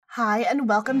Hi, and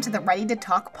welcome to the Ready to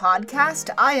Talk podcast.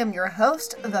 I am your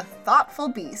host, the Thoughtful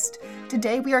Beast.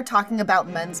 Today we are talking about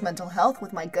men's mental health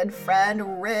with my good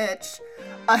friend, Rich.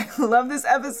 I love this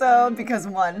episode because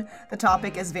 1, the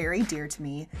topic is very dear to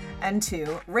me, and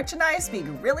 2, Rich and I speak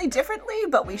really differently,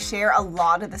 but we share a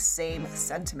lot of the same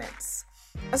sentiments.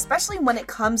 Especially when it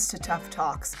comes to tough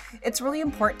talks, it's really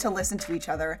important to listen to each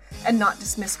other and not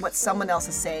dismiss what someone else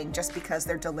is saying just because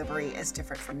their delivery is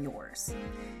different from yours.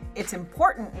 It's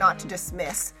important not to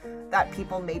dismiss that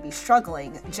people may be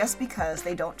struggling just because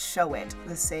they don't show it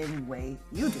the same way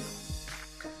you do.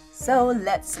 So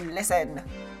let's listen.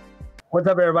 What's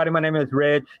up, everybody? My name is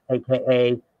Rich,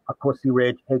 aka Akosi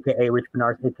Rich, aka Rich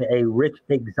Penars, aka Rich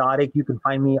Exotic. You can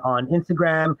find me on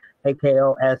Instagram,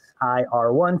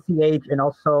 AKOSIR1CH, and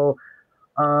also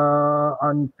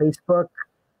on Facebook.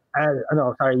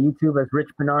 YouTube as Rich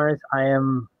Penars. I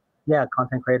am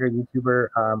content creator, YouTuber.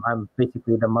 I'm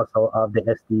basically the muscle of the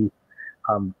SD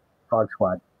Frog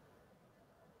Squad.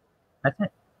 That's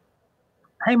it.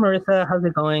 Hey, Marissa, how's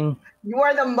it going? You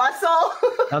are the muscle?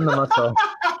 I'm the muscle.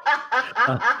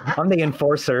 I'm the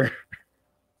enforcer.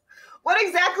 What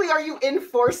exactly are you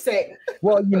enforcing?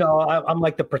 Well, I'm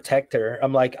like the protector.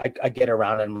 I'm like, I get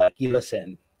around and I'm like, you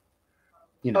listen.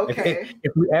 Okay.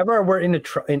 If you ever were in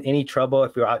any trouble,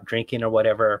 if you're out drinking or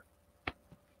whatever,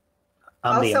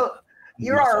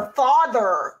 you're our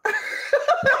father.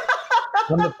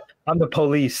 I'm the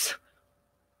police.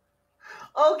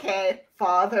 Okay,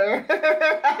 father.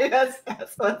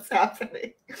 That's what's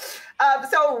happening.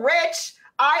 So Rich,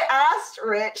 I asked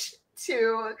Rich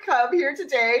to come here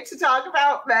today to talk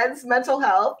about men's mental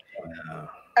health. Wow.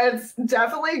 It's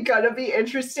definitely gonna be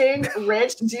interesting.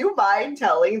 Rich, do you mind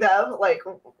telling them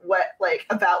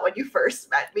about when you first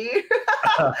met me?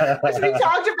 Which we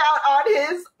talked about on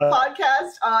his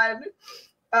podcast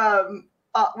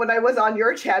when I was on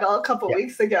your channel a couple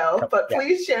weeks ago. But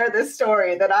please share this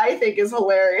story that I think is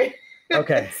hilarious.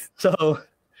 Okay, so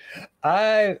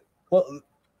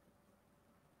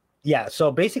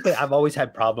so basically I've always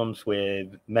had problems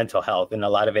with mental health, and a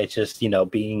lot of it's just,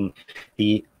 being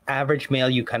the average male,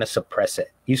 you kind of suppress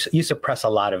it. You suppress a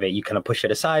lot of it. You kind of push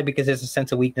it aside because there's a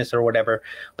sense of weakness or whatever.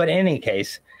 But in any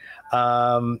case,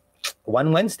 one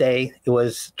Wednesday, it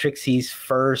was Trixie's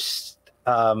first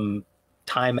time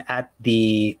at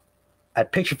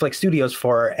Pictureflix Studios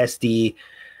for SD,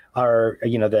 or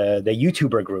the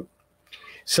YouTuber group.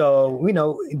 So,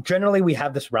 generally we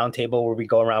have this roundtable where we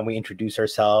go around, we introduce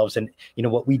ourselves and,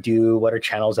 what we do, what our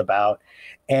channel's about.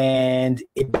 And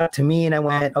it got to me and I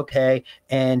went, okay.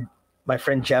 And my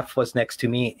friend Jeff was next to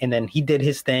me, and then he did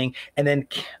his thing. And then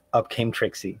up came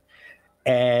Trixie.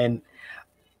 And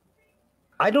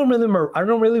I don't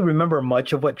really remember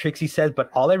much of what Trixie said, but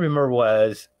all I remember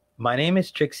was, my name is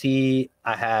Trixie.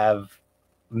 I have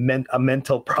a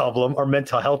mental problem or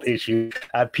mental health issue.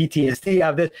 I have PTSD. I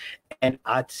have this. And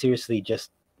I seriously just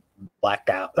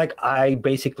blacked out. Like, I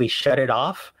basically shut it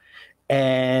off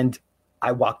and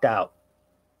I walked out.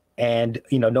 And,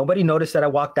 nobody noticed that I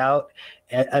walked out,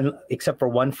 and except for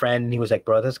one friend. And he was like,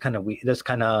 bro, that's kind of weird. That's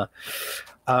kind of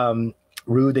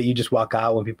rude that you just walk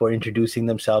out when people are introducing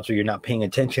themselves or you're not paying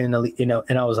attention,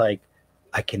 And I was like,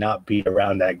 I cannot be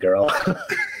around that girl.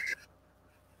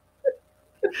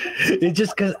 It's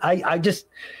just because I just,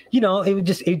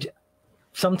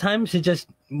 sometimes it just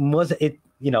was it,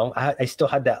 I still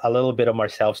had a little bit of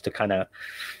myself to kind of,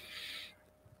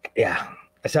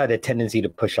 I still had a tendency to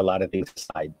push a lot of things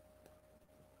aside.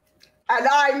 And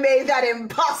I made that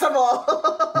impossible.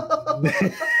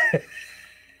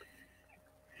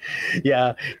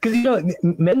 Yeah, because,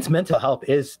 men's mental health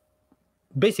is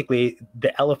basically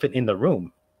the elephant in the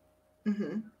room.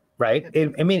 Mm-hmm. Right?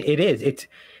 It is.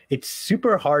 It's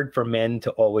super hard for men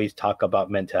to always talk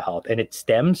about mental health, and it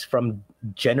stems from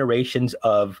generations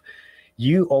of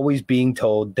you always being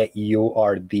told that you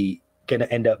are gonna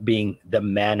end up being the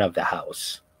man of the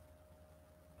house,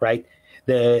 right?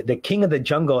 The king of the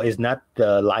jungle is not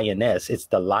the lioness, it's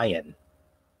the lion,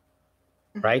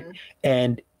 right? Mm-hmm.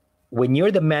 And when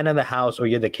you're the man of the house or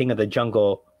you're the king of the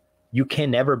jungle, you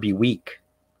can never be weak.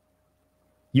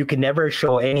 You can never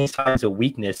show any signs of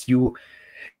weakness.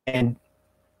 And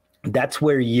that's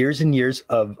where years and years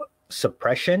of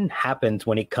suppression happens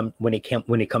when it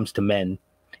comes to men,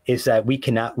 is that we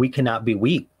cannot be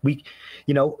weak.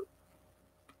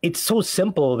 It's so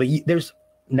simple that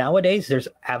nowadays there's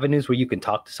avenues where you can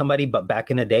talk to somebody, but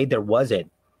back in the day there wasn't.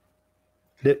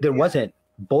 There wasn't.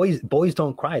 Boys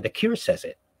don't cry. The Cure says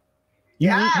it.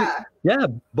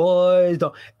 Boys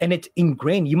don't, and it's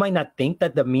ingrained. You might not think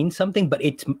that means something, but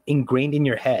it's ingrained in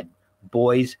your head.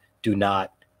 Boys do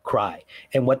not cry.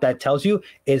 And what that tells you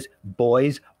is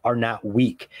boys are not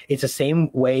weak. It's the same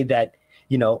way that,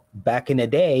 you know, back in the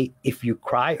day, if you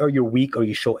cry or you're weak or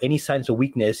you show any signs of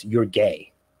weakness, you're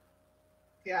gay.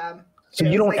 Yeah. So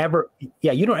you don't ever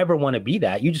want to be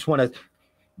that. You just want to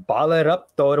bottle it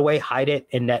up, throw it away, hide it,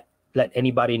 and not let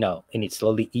anybody know. And it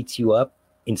slowly eats you up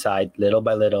inside, little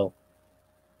by little,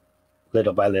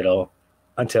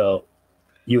 until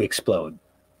you explode.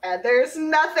 And there's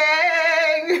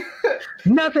nothing.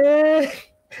 Nothing.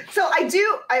 So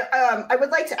I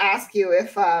would like to ask you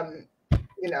if,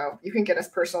 you know, you can get as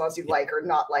personal as you like or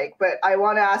not like, but I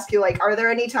want to ask you, like, are there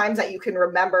any times that you can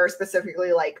remember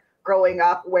specifically, like, growing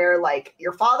up where, like,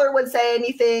 your father would say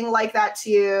anything like that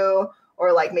to you,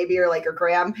 or like maybe your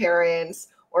grandparents,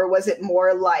 or was it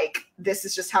more like this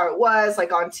is just how it was,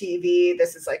 like on TV,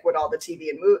 this is like what all the TV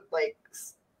and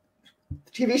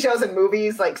TV shows and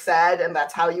movies like said, and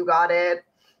that's how you got it,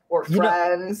 or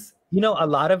friends? You know, a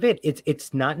lot of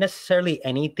it's not necessarily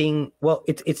anything. Well,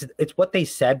 it's what they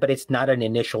said, but it's not an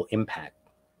initial impact.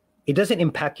 It doesn't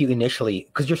impact you initially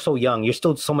because you're so young. You're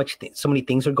still so many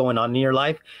things are going on in your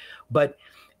life, but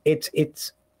it's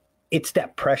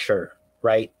that pressure,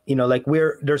 right? You know, like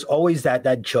there's always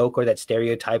that joke or that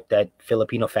stereotype that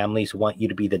Filipino families want you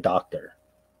to be the doctor.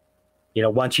 You know,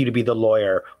 wants you to be the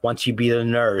lawyer, wants you to be the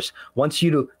nurse, wants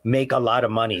you to make a lot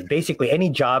of money. Basically, any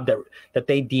job that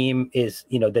they deem is,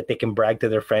 you know, that they can brag to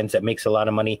their friends that makes a lot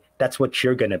of money, that's what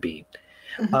you're going to be.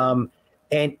 Mm-hmm.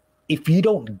 And if you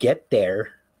don't get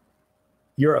there,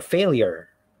 you're a failure.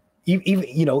 Even,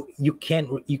 you know, you can't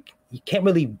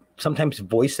really sometimes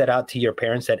voice that out to your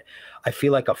parents that I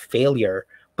feel like a failure,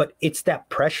 but it's that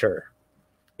pressure.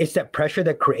 It's that pressure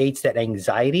that creates that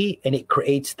anxiety, and it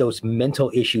creates those mental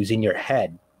issues in your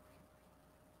head.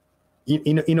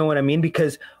 You know what I mean?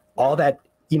 Because all that,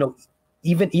 you know,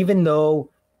 even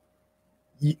though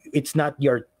it's not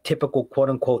your typical quote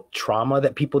unquote trauma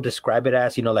that people describe it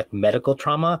as, you know, like medical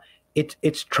trauma,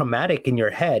 it's traumatic in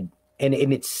your head, and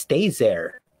it stays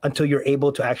there until you're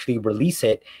able to actually release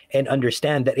it and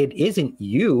understand that it isn't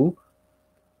you.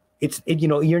 You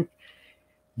know,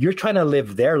 you're trying to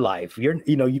live their life.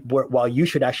 While you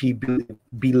should actually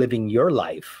be living your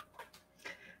life.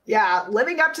 Yeah,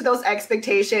 living up to those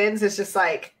expectations is just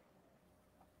like,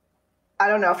 I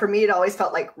don't know. For me, it always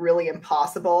felt like really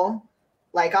impossible.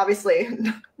 Like, obviously,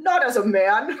 not as a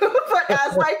man, but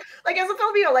as like as a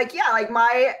Filipino. Like, yeah, like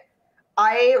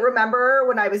I remember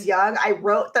when I was young, I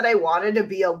wrote that I wanted to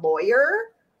be a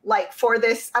lawyer. Like for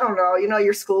this, I don't know. You know,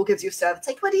 your school gives you stuff. It's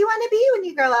like, what do you want to be when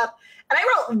you grow up? And I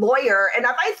wrote lawyer. And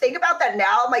if I think about that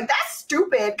now, I'm like, that's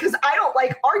stupid because I don't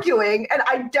like arguing. And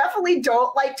I definitely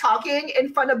don't like talking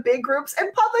in front of big groups in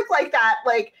public like that.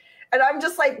 Like, and I'm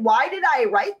just like, why did I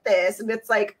write this? And it's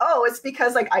like, oh, it's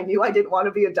because like I knew I didn't want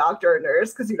to be a doctor or a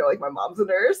nurse because, you know, like my mom's a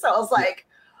nurse. So I was like,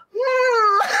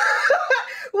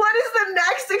 what is the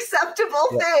next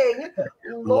acceptable thing?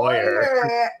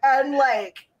 Lawyer. And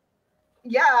like,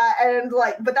 yeah, and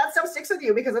like, but that stuff sticks with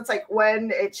you because it's like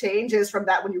when it changes from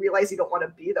that, when you realize you don't want to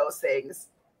be those things,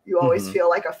 you always feel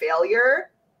like a failure.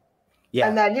 Yeah.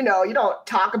 And then, you know, you don't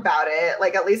talk about it.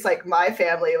 Like, at least like my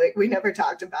family, like we never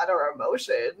talked about our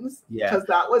emotions. Yeah. Because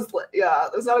that was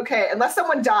not okay. Unless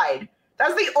someone died.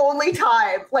 That's the only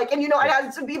time. Like, and you know, it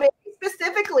has to be made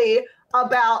specifically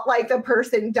about like the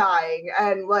person dying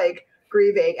and like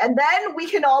grieving. And then we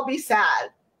can all be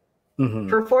sad. Mm-hmm.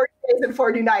 For 40 days and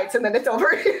 40 nights, and then it's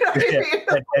over. You know what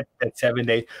I mean? That's 7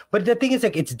 days. But the thing is,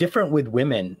 like, it's different with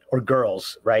women or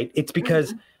girls, right? It's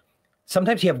because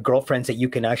sometimes you have girlfriends that you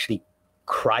can actually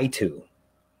cry to.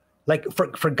 Like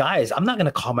for guys, I'm not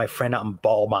gonna call my friend out and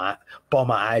bawl my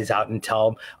eyes out and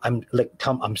tell him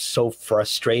I'm so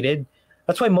frustrated.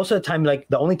 That's why most of the time, like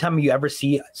the only time you ever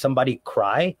see somebody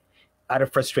cry out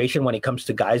of frustration when it comes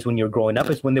to guys when you're growing up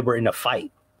is when they were in a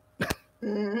fight.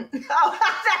 Oh,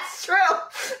 that's true.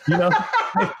 You know,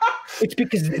 it's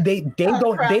because they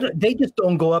just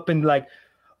don't go up and like,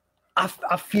 I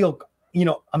feel, you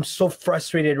know, I'm so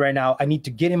frustrated right now. I need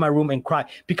to get in my room and cry.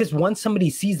 Because once somebody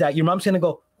sees that, your mom's gonna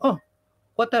go, oh,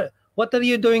 what are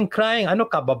you doing crying? Ano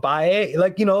ka babae?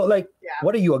 Like, you know, like,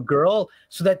 what are you, a girl?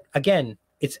 So that again,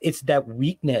 it's that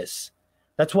weakness.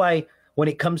 That's why when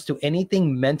it comes to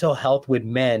anything mental health with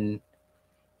men,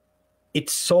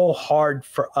 it's so hard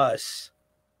for us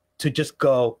to just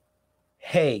go,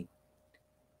 hey,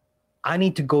 I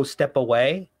need to go step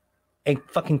away and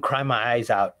fucking cry my eyes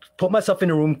out. Put myself in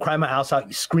a room, cry my eyes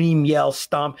out, scream, yell,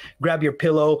 stomp, grab your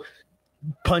pillow,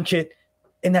 punch it,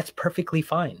 and that's perfectly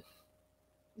fine.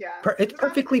 Yeah. It's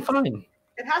perfectly fine.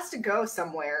 It has to go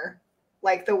somewhere.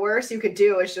 Like, the worst you could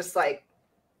do is just, like,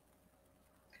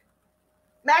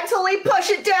 mentally push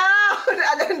it down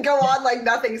and then go on like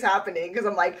nothing's happening. Because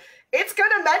I'm like, it's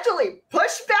gonna mentally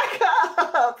push back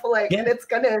up. Like, and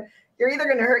you're either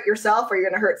gonna hurt yourself or you're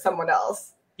gonna hurt someone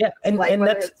else. Yeah, and like, and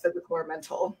whether that's it's physical or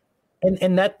mental.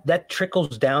 And that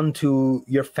trickles down to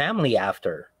your family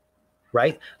after,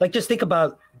 right? Like, just think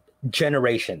about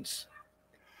generations.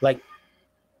 Like,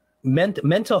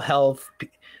 mental health,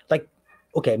 like,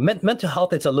 okay, mental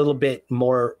health is a little bit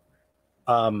more,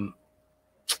 not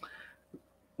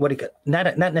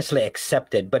necessarily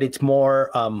accepted, but it's more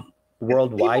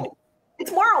worldwide.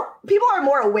 People are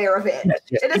more aware of it.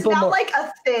 Yes, it is not like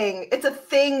a thing. It's a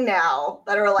thing now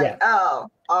that are like, oh,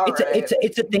 all right.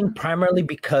 It's a thing primarily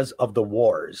because of the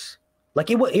wars. Like,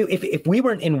 if we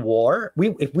weren't in war,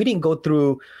 if we didn't go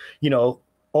through,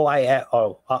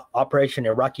 Operation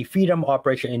Iraqi Freedom,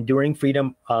 Operation Enduring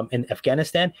Freedom in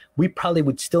Afghanistan, we probably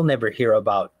would still never hear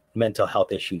about mental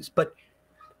health issues. But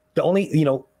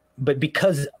but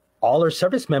because all our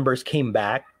service members came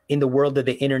back in the world of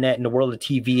the internet, in the world of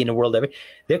TV, in the world of it,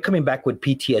 they're coming back with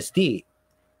PTSD.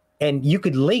 And you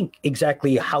could link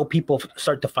exactly how people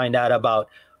start to find out about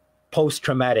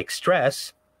post-traumatic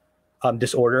stress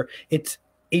disorder. It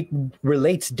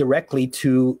relates directly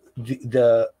to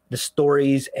the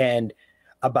stories and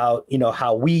about,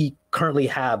 how we currently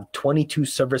have 22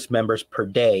 service members per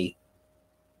day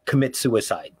commit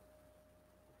suicide.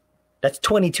 That's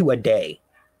 22 a day.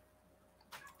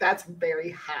 That's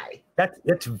very high.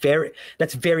 That's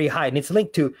very high, and it's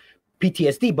linked to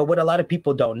PTSD. But what a lot of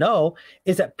people don't know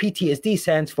is that PTSD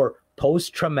stands for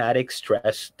post-traumatic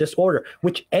stress disorder,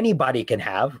 which anybody can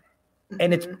have,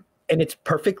 and it's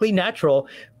perfectly natural.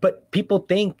 But people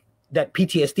think that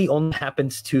PTSD only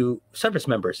happens to service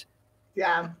members.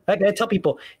 Yeah, I tell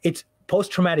people it's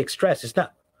post-traumatic stress. It's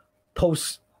not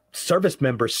post-service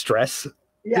member stress.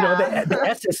 Yeah. The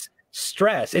S is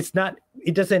stress. It's not.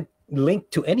 It doesn't link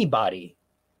to anybody.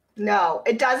 No,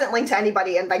 it doesn't link to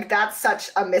anybody. And like, that's such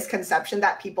a misconception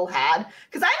that people had.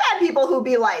 Because I've had people who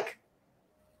be like,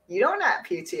 you don't have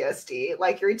PTSD.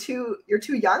 Like, you're too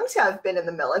young to have been in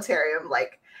the military. I'm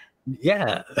like,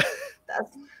 yeah,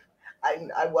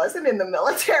 I wasn't in the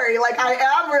military. Like, I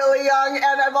am really young,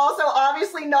 and I'm also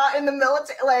obviously not in the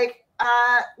military. Like,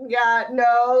 yeah,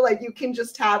 no, like, you can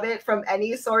just have it from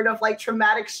any sort of like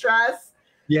traumatic stress.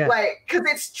 Yeah. Like, because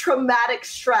it's traumatic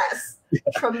stress. Yeah.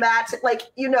 Traumatic, like,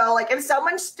 like if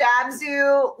someone stabs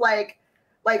you, like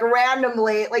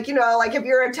randomly, like, like if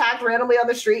you're attacked randomly on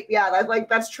the street, yeah,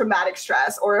 that's traumatic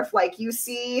stress. Or if like you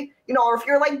see, or if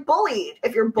you're like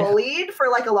bullied, for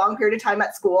like a long period of time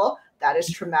at school, that is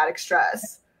traumatic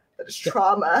stress. That is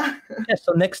trauma. Yeah.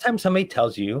 So next time somebody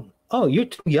tells you, oh, you're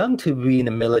too young to be in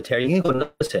the military, you go,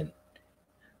 listen,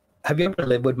 have you ever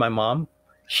lived with my mom?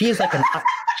 She is like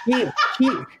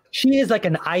she is like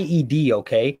an IED,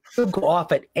 okay? She'll go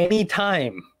off at any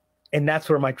time. And that's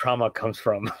where my trauma comes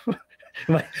from.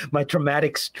 my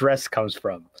traumatic stress comes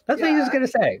from. That's what he was going to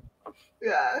say.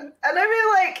 Yeah. And I mean,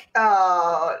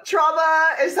 like, trauma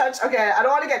is such, okay, I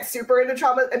don't want to get super into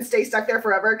trauma and stay stuck there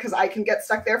forever, because I can get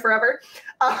stuck there forever.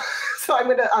 So I'm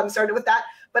going to start it with that.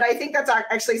 But I think that's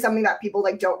actually something that people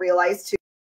like don't realize too.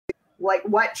 Like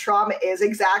what trauma is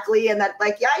exactly, and that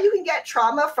like, yeah, you can get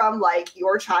trauma from like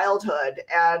your childhood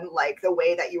and like the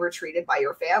way that you were treated by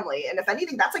your family. And if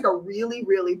anything, that's like a really,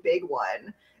 really big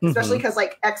one, especially because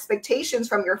like expectations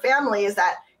from your family is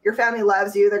that your family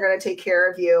loves you, they're going to take care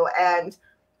of you. And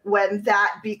when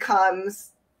that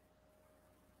becomes,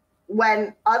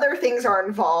 when other things are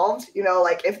involved,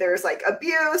 like if there's like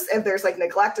abuse, if there's like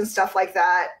neglect and stuff like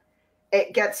that,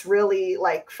 it gets really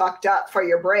like fucked up for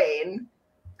your brain.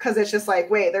 Because it's just like,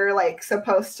 wait, they're like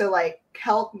supposed to like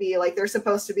help me, like they're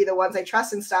supposed to be the ones I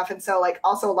trust and stuff. And so like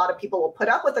also a lot of people will put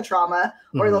up with the trauma,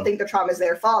 or they'll think the trauma is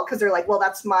their fault because they're like, well,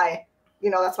 that's my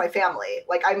family.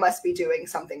 Like I must be doing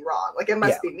something wrong. Like it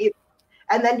must be me.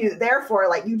 And then therefore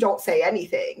like you don't say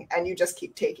anything and you just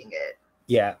keep taking it.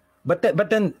 Yeah,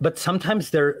 but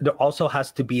sometimes there also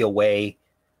has to be a way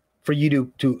for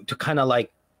you to kind of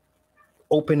like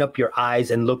open up your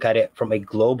eyes and look at it from a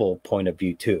global point of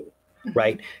view too.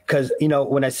 Right. Because,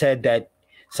 when I said that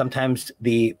sometimes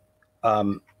the,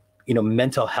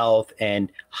 mental health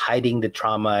and hiding the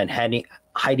trauma and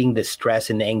hiding the stress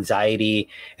and the anxiety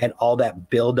and all that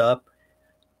buildup,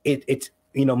 it's,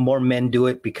 more men do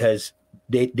it because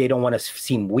they don't want to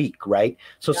seem weak. Right.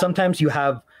 So sometimes you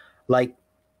have like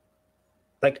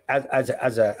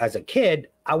as a kid,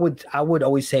 I would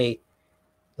always say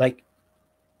like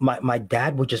my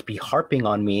dad would just be harping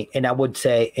on me. And I would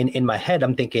say in my head,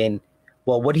 I'm thinking,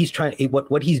 well, what he's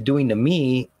doing to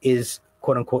me is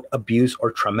quote unquote abuse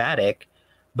or traumatic,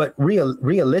 but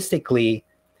realistically,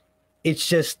 it's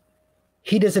just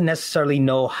he doesn't necessarily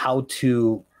know how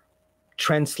to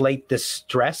translate the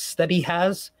stress that he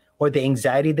has or the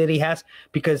anxiety that he has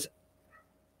because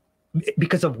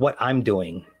of what I'm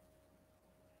doing.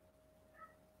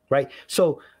 Right.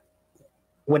 So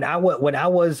when I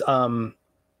was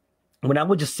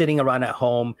just sitting around at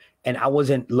home and I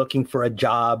wasn't looking for a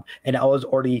job and I was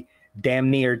already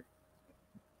damn near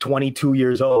 22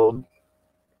 years old,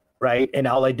 right? And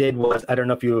all I did was, I don't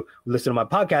know if you listen to my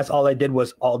podcast, all I did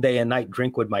was all day and night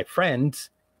drink with my friends.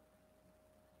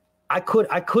 I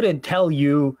couldn't tell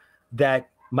you that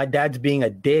my dad's being a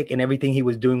dick and everything he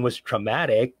was doing was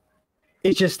traumatic.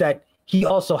 It's just that he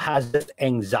also has this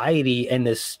anxiety and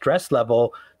this stress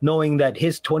level knowing that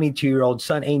his 22-year-old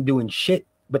son ain't doing shit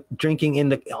but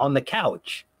drinking on the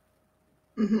couch.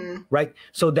 Mm-hmm. Right?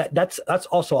 So that's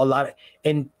also a lot of,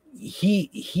 and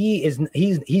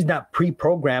he's not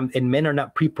pre-programmed, and men are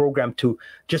not pre-programmed to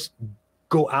just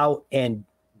go out and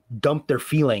dump their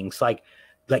feelings like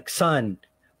son,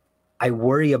 I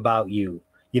worry about you.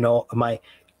 I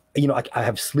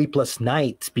have sleepless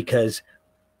nights because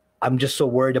I'm just so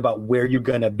worried about where you're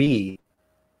gonna be.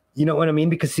 You know what I mean?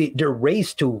 Because they're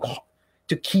raised to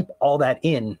keep all that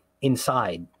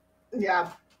inside.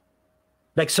 Yeah.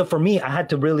 Like, so for me, I had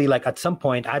to really, like, at some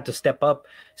point I had to step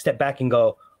back and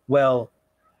go, well,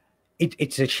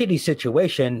 it's a shitty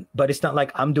situation, but it's not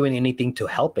like I'm doing anything to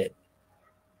help it.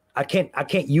 I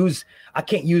can't use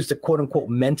the quote unquote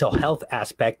mental health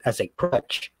aspect as a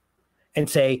crutch and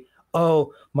say,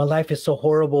 oh, my life is so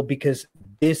horrible because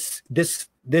this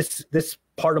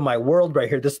part of my world right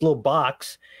here, this little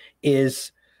box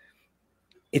it's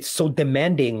so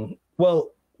demanding.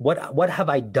 Well, what have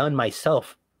I done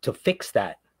myself to fix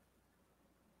that?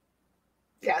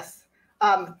 Yes.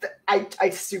 I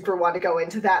super want to go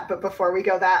into that, but before we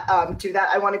do that,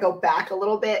 I want to go back a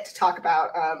little bit to talk about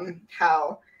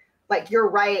how, like, you're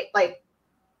right, like,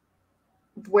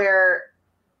 where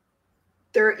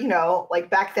there, like,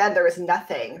 back then there was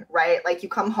nothing, right? Like, you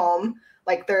come home,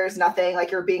 like, there's nothing,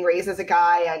 like, you're being raised as a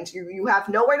guy and you have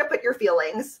nowhere to put your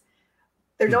feelings.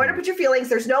 There's nowhere to put your feelings.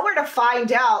 There's nowhere to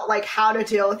find out, like, how to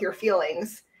deal with your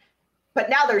feelings. But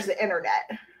now there's the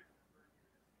internet,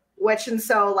 which, and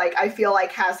so, like, I feel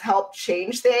like has helped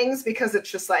change things because it's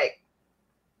just like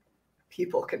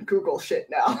people can Google shit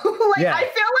now. I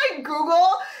feel like Google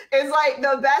is like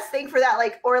the best thing for that.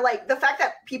 Like, or like the fact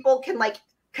that people can like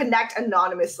connect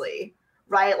anonymously,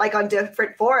 right? Like on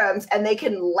different forums, and they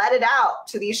can let it out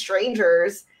to these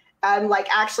strangers and like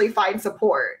actually find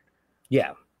support.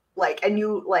 Yeah. Like, and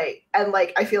I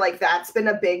feel like that's been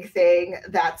a big thing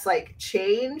that's like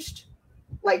changed,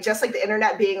 like just like the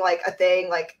internet being like a thing,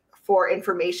 like for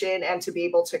information and to be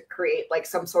able to create like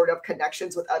some sort of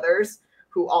connections with others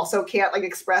who also can't like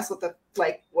express what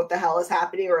the hell is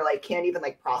happening or like can't even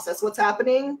like process what's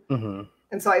happening. Mm-hmm.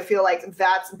 And so I feel like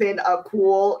that's been a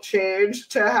cool change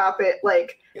to happen,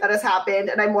 like that has happened.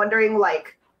 And I'm wondering,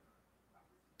 like,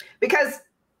 because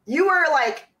you were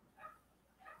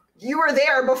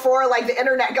there before like the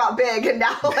internet got big, and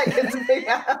now like it's big.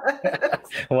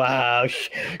 Wow. I'm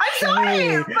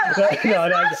sorry, but like,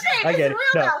 I get it.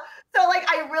 No. So like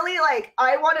I really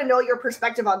I want to know your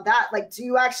perspective on that. Like, do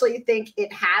you actually think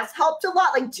it has helped a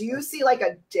lot? Like, do you see like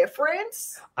a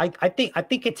difference? I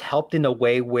think it's helped in a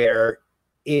way where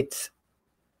it's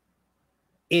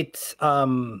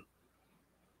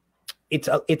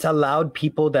allowed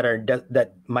people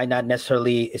that might not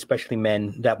necessarily, especially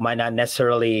men, that might not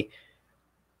necessarily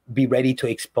be ready to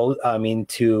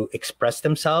express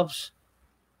themselves,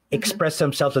 express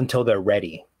themselves until they're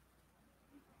ready.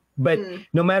 But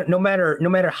no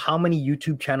matter how many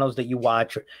YouTube channels that you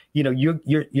watch,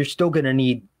 you're still gonna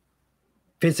need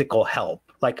physical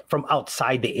help, like from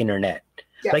outside the internet.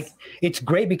 Yes. Like, it's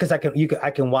great because I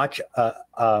can watch a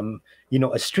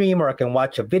stream, or I can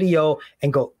watch a video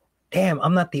and go, damn,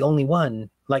 I'm not the only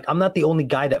one. Like, I'm not the only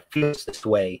guy that feels this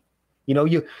way.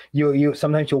 You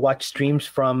sometimes you'll watch streams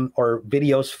from or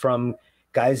videos from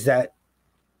guys that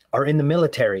are in the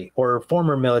military or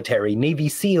former military, Navy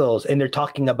SEALs, and they're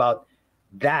talking about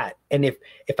that. And if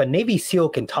a Navy SEAL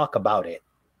can talk about it,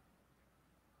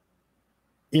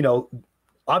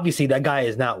 obviously that guy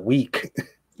is not weak.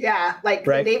 Yeah, like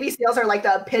right? The Navy SEALs are like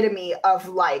the epitome of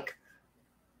like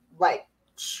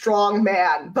strong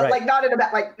man, but right. Like not in a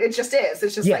bad, like it just is.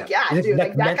 It's just dude,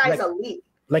 like that guy's elite.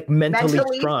 Like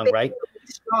mentally strong, right?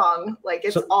 Strong, like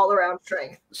it's all around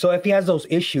strength. So if he has those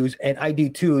issues, and I do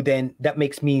too, then that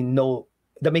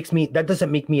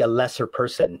doesn't make me a lesser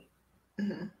person.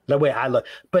 Mm-hmm. The way I look,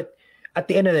 but at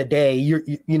the end of the day, you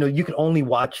can only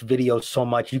watch videos so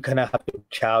much. You kind of have to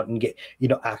reach out and get,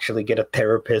 actually get a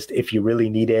therapist if you really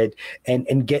need it,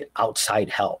 and get outside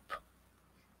help.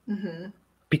 Mm-hmm.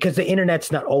 because the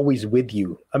internet's not always with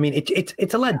you. I mean,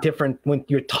 it's a lot different when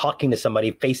you're talking to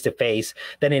somebody face to face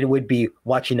than it would be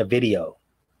watching a video.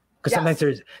 Because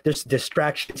sometimes there's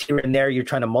distractions here and there. You're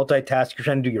trying to multitask. You're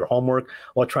trying to do your homework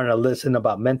while trying to listen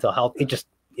about mental health. It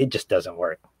just doesn't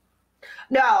work.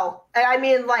 No, and I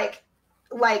mean like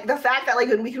the fact that like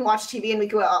when we can watch TV and we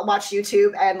can watch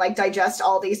YouTube and like digest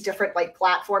all these different like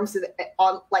platforms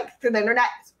on like through the internet,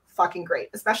 is fucking great.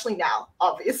 Especially now,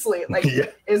 obviously, like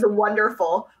is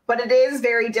wonderful. But it is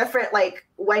very different. Like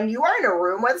when you are in a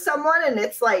room with someone and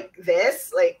it's like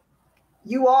this, like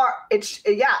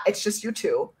it's just you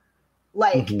two.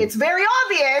 Like it's very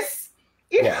obvious,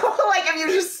 you know, like if you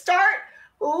just start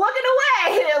looking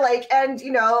away, like, and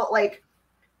you know, like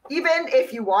even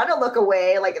if you want to look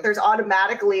away, like there's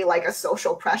automatically like a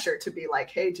social pressure to be like,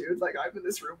 hey dude, like I'm in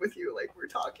this room with you, like we're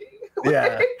talking.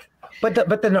 Yeah.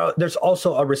 But then there's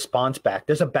also a response back.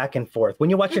 There's a back and forth. When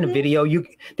you're watching a video,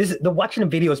 watching a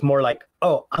video is more like,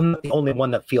 oh, I'm not the only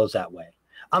one that feels that way.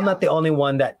 I'm not the only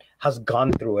one that has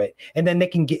gone through it. And then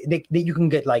you can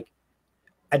get like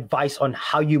advice on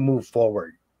how you move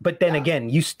forward. But then again,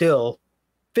 you still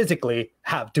physically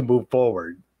have to move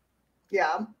forward.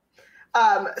 Yeah.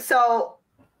 So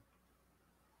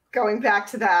going back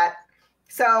to that,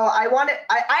 so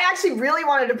I actually really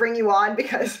wanted to bring you on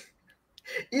because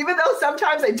even though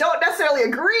sometimes I don't necessarily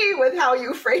agree with how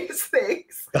you phrase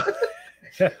things, but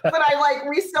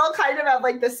we still kind of have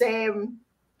like the same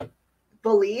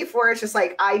belief where it's just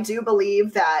like, I do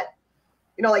believe that,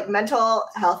 you know, like mental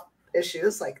health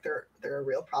issues, like they're a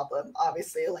real problem,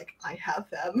 obviously, like I have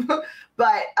them,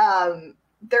 but,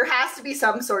 there has to be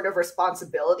some sort of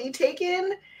responsibility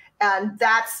taken. And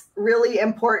that's really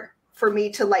important for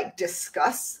me to like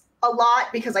discuss a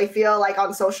lot, because I feel like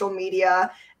on social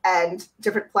media and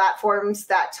different platforms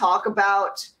that talk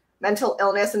about mental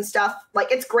illness and stuff,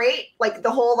 like it's great. Like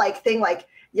the whole like thing, like,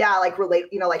 yeah, like relate,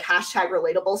 you know, like hashtag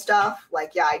relatable stuff.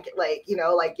 Like, yeah, I get like, you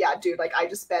know, like, yeah, dude, like I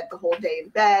just spent the whole day in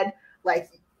bed.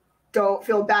 Like, don't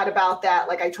feel bad about that.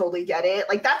 Like, I totally get it.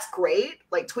 Like, that's great.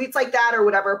 Like tweets like that or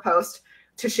whatever post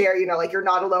to share, you know, like you're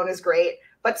not alone is great.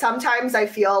 But sometimes I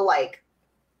feel like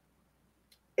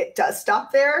it does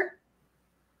stop there,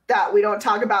 that we don't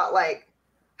talk about like,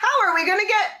 how are we going to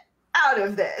get out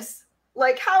of this?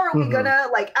 Like, how are we going to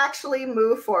like actually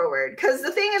move forward? Because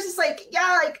the thing is just like,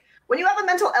 yeah, like when you have a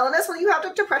mental illness, when you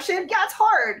have depression, yeah, it's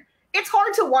hard. It's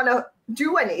hard to want to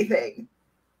do anything.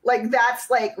 Like, that's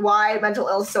like why mental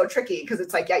illness is so tricky. Because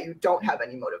it's like, yeah, you don't have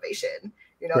any motivation.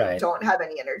 You know, you don't have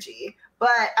any energy.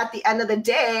 But at the end of the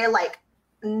day, like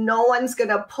no one's going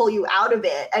to pull you out of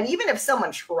it. And even if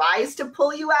someone tries to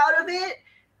pull you out of it,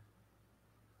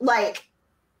 like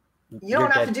you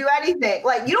don't have to do anything.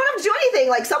 Like you don't have to do anything.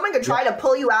 Like someone could try to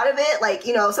pull you out of it. Like,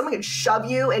 you know, someone could shove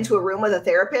you into a room with a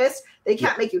therapist. They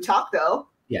can't make you talk though.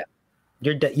 Yeah.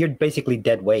 You're basically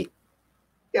dead weight.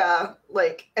 Yeah.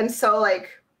 Like, and so like,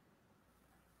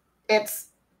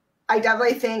 I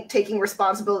definitely think taking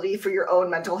responsibility for your own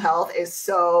mental health is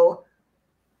so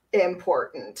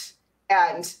important.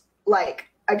 And like,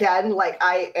 again, like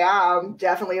I am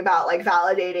definitely about like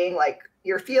validating like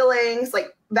your feelings,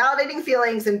 like validating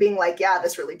feelings and being like, yeah,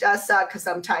 this really does suck. Because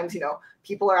sometimes, you know,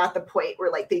 people are at the point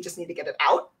where like they just need to get it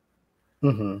out.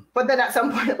 But then at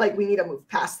some point, like we need to move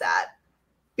past that,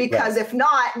 because if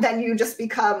not, then you just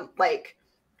become like,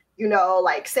 you know,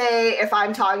 like say if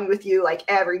I'm talking with you like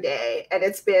every day and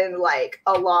it's been like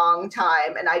a long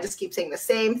time and I just keep saying the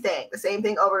same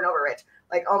thing over and over, Rich,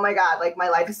 like, oh my God, like my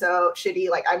life is so shitty.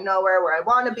 Like I'm nowhere where I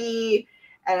want to be.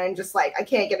 And I'm just like, I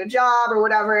can't get a job or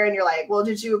whatever. And you're like, well,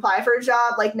 did you apply for a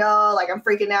job? Like, no, like I'm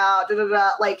freaking out.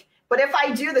 Like, but if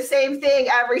I do the same thing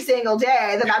every single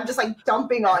day, then I'm just like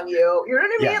dumping on you. You know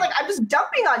what I mean? Like I'm just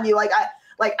dumping on you. Like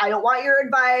I don't want your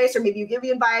advice, or maybe you give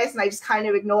me advice and I just kind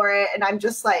of ignore it. And I'm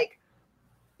just like,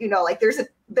 you know, like there's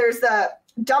the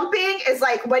dumping is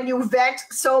like when you vent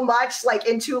so much like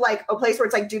into like a place where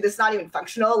it's like, dude, this is not even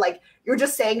functional. Like you're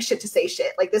just saying shit to say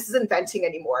shit. Like this isn't venting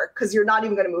anymore because you're not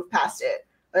even going to move past it.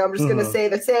 Like, I'm just going to say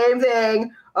the same thing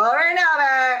over and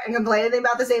over and complain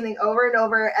about the same thing over and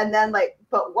over. And then like,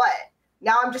 but what?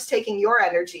 Now I'm just taking your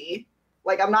energy.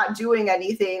 Like I'm not doing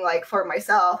anything like for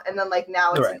myself. And then like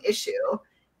now it's an issue.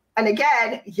 And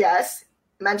again, yes,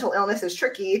 mental illness is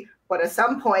tricky, but at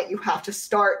some point you have to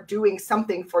start doing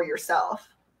something for yourself.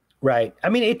 Right. I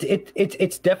mean,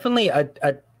 it's definitely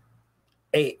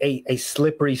a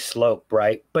slippery slope,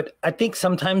 right? But I think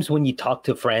sometimes when you talk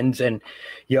to friends and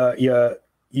there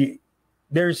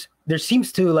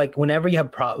seems to like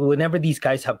whenever these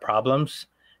guys have problems,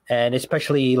 and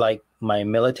especially like my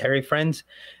military friends,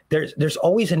 there's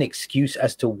always an excuse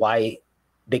as to why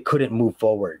they couldn't move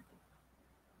forward.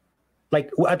 Like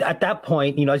at that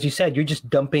point, you know, as you said, you're just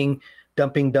dumping.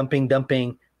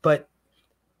 But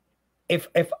if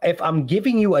I'm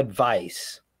giving you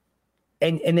advice,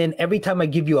 and then every time I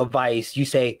give you advice, you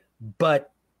say,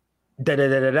 but da da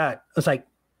da da da. It's like,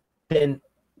 then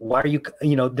why are you?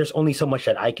 You know, there's only so much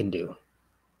that I can do.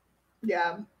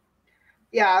 Yeah.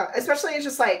 Yeah. Especially it's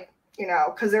just like, you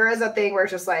know, because there is a thing where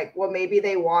it's just like, well, maybe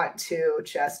they want to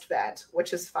just vent,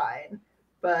 which is fine.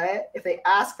 But if they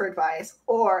ask for advice,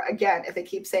 or again, if they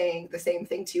keep saying the same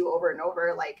thing to you over and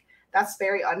over, like that's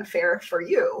very unfair for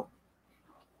you.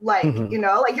 Like, you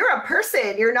know, like you're a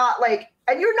person, you're not like,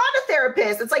 and you're not a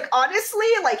therapist. It's like, honestly,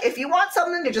 like if you want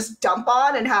someone to just dump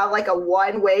on and have like a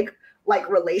one-way like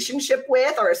relationship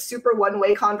with, or a super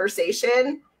one-way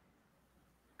conversation,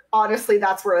 honestly,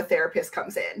 that's where a therapist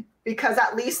comes in, because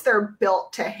at least they're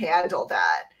built to handle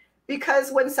that.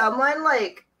 Because when someone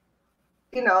like,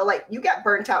 you know, like you get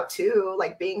burnt out too,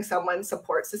 like being someone's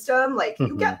support system, like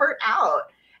you get burnt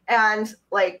out. And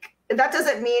like, that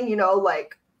doesn't mean, you know,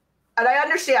 like, and I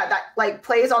understand that like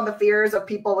plays on the fears of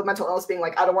people with mental illness being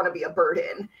like, I don't want to be a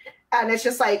burden. And it's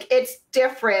just like, it's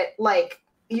different. Like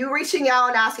you reaching out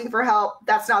and asking for help,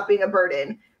 that's not being a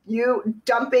burden. You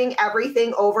dumping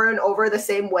everything over and over the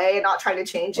same way and not trying to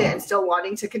change it and still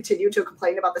wanting to continue to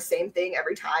complain about the same thing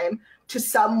every time to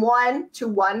someone, to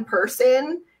one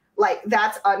person, like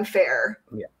that's unfair.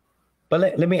 Yeah.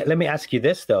 But let me ask you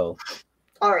this though.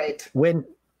 All right. When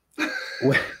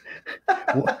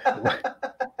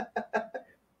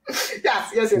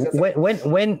yes.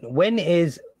 When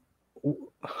is,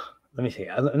 let me see.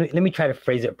 Let me try to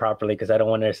phrase it properly, because I don't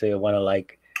want to necessarily want to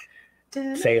like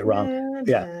say it wrong.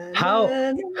 Yeah. How?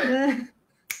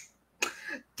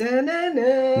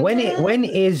 When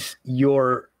is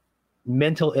your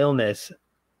mental illness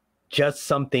just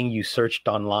something you searched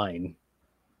online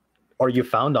or you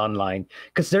found online?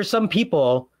 Because there's some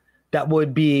people that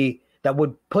would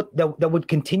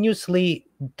continuously,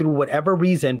 through whatever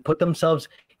reason, put themselves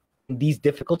in these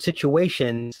difficult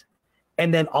situations,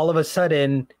 and then all of a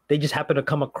sudden they just happen to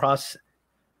come across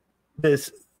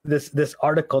this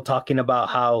article talking about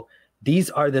how these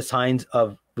are the signs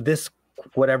of this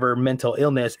whatever mental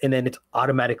illness, and then it's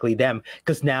automatically them,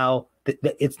 because now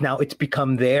it's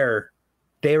become their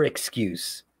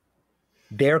excuse,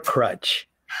 their crutch.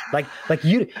 Like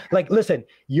listen,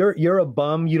 you're a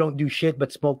bum, you don't do shit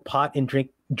but smoke pot and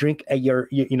drink at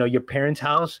your parents'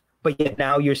 house, but yet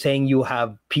now you're saying you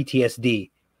have PTSD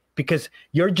because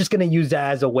you're just going to use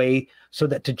that as a way so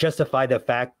that to justify the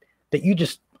fact that you're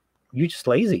just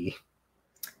lazy.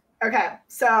 Okay,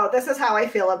 so this is how I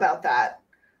feel about that.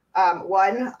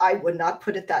 One, I would not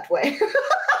put it that way. Two,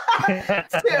 I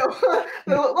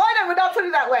would not put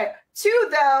it that way. Two,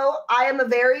 though, I am a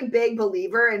very big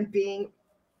believer in being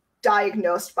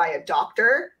diagnosed by a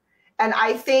doctor. And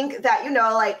I think that,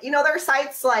 there are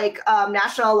sites like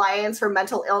National Alliance for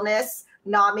Mental Illness,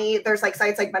 NAMI. There's like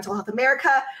sites like Mental Health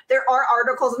America. There are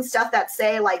articles and stuff that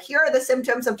say like, here are the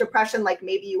symptoms of depression, like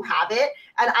maybe you have it.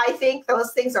 And I think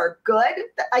those things are good.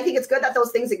 I think it's good that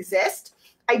those things exist.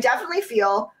 I definitely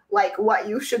feel like what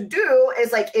you should do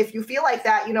is like, if you feel like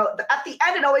that, at the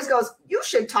end, it always goes, you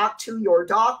should talk to your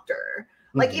doctor.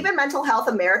 Like even Mental Health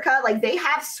America, like they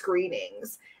have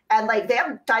screenings and like they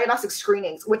have diagnostic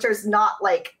screenings, which is not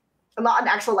an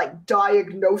actual like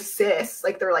diagnosis.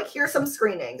 Like they're like, here's some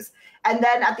screenings. And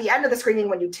then at the end of the screening,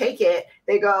 when you take it,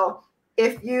 they go,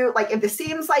 if this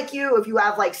seems like if you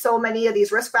have like so many of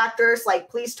these risk factors, like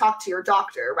please talk to your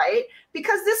doctor, right?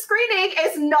 Because this screening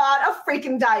is not a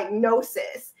freaking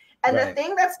diagnosis. And right. The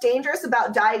thing that's dangerous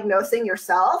about diagnosing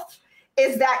yourself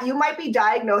is that you might be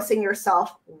diagnosing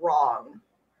yourself wrong.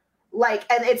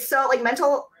 And it's so like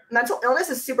mental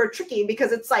illness is super tricky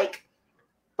because it's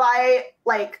I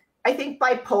think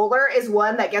bipolar is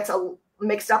one that gets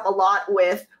mixed up a lot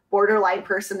with borderline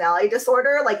personality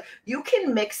disorder. Like you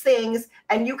can mix things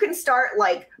and you can start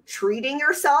like treating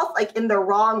yourself like in the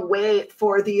wrong way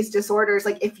for these disorders.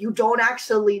 Like if you don't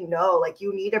actually know, like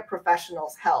you need a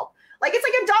professional's help. Like it's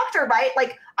like a doctor, right?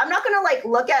 Like I'm not going to like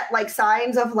look at like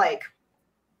signs of like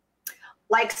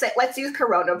say, let's use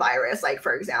coronavirus, like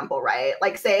for example, right?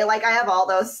 Like say like I have all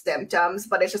those symptoms,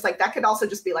 but it's just like that could also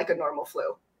just be like a normal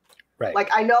flu. Right. Like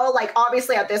I know like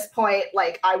obviously at this point,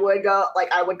 like I would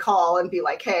call and be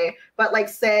like, hey, but like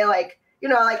say like,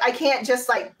 like I can't just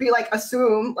like be like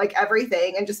assume like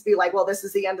everything and just be like, well, this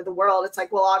is the end of the world. It's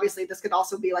like, well, obviously this could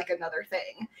also be like another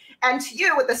thing. And to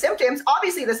you with the symptoms,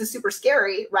 obviously this is super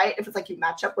scary, right? If it's like you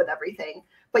match up with everything,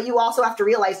 but you also have to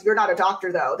realize you're not a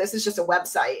doctor though. This is just a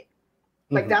website.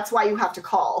 Like that's why you have to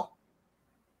call.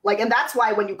 Like, and that's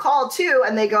why when you call too,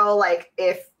 and they go like,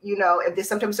 if the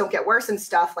symptoms don't get worse and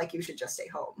stuff, like you should just stay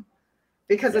home.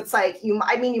 because it's like you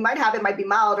might have it might be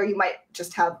mild, or you might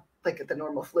just have like the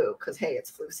normal flu because hey, it's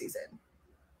flu season,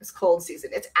 it's cold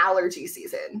season, it's allergy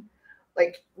season.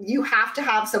 Like you have to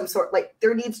have some sort, like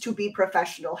there needs to be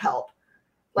professional help,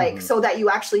 like so that you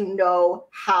actually know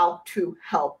how to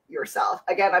help yourself.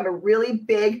 Again, I'm a really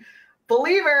big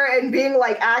believer in being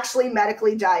like actually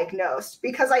medically diagnosed,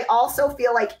 because I also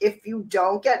feel like if you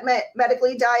don't get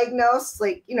medically diagnosed,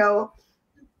 like, you know,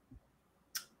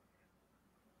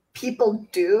 people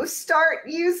do start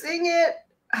using it.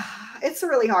 It's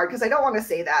really hard because I don't want to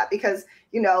say that because,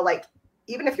 you know, like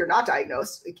even if you're not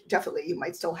diagnosed, like, definitely you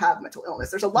might still have mental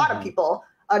illness. There's a lot of people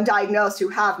undiagnosed who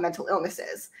have mental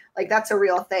illnesses. Like that's a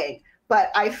real thing. But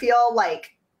I feel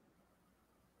like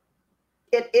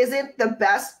it isn't the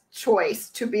best choice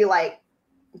to be like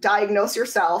diagnose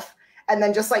yourself and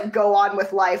then just like go on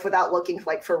with life without looking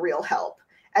like for real help,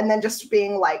 and then just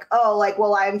being like, oh, like,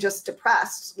 well, I'm just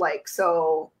depressed, like,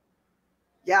 so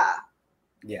yeah,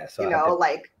 so you know,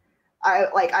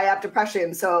 I have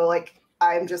depression, so like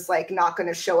I'm just like not going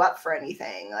to show up for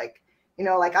anything, like, you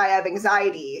know, like I have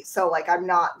anxiety, so like I'm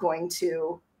not going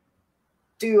to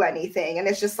do anything. And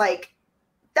it's just like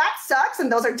that sucks,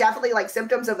 and those are definitely like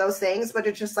symptoms of those things, but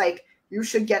it's just like you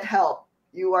should get help.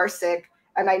 You are sick.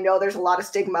 And I know there's a lot of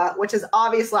stigma, which is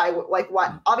obviously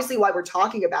why we're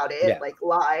talking about it like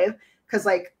live. Cause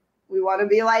like, we want to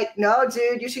be like, no,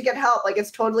 dude, you should get help. Like,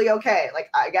 it's totally okay. Like,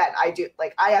 again, I do,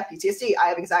 like, I have PTSD, I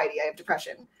have anxiety, I have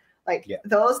depression. Like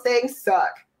those things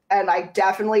suck. And I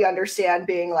definitely understand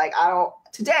being like,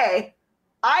 today,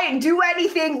 I didn't do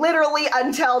anything literally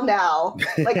until now.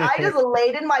 Like I just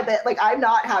laid in my bed. Like I'm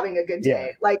not having a good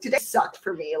day. Like today sucked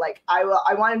for me. Like I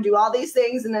want to do all these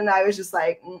things. And then I was just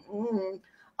like,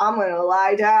 I'm going to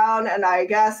lie down. And I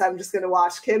guess I'm just going to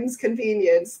watch Kim's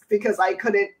Convenience because I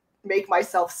couldn't make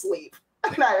myself sleep.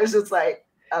 And I was just like,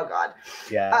 oh God.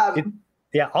 Yeah.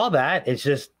 All that. It's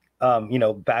just, you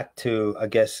know, back to, I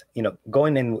guess, you know,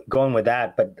 going with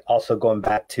that, but also going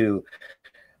back to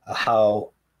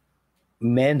how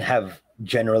men have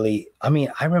generally, I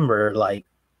mean, I remember like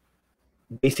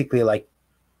basically like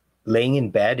laying in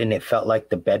bed and it felt like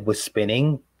the bed was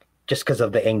spinning just because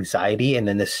of the anxiety and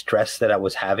then the stress that I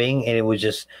was having. And it was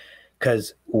just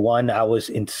because one, I was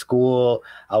in school,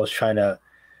 I was trying to,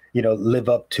 you know, live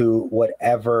up to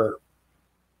whatever,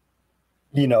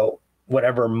 you know,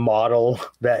 whatever model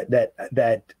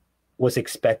that was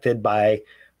expected by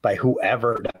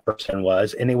whoever that person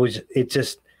was. And it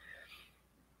just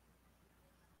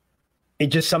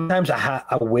sometimes I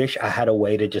wish I had a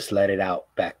way to just let it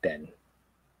out back then,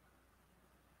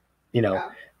 you know.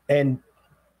 And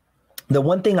the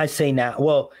one thing I say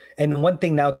now, and one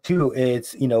thing now too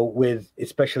is, you know, with,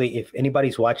 especially if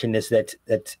anybody's watching this,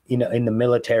 that's, you know, in the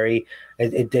military,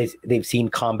 they've seen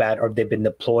combat or they've been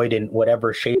deployed in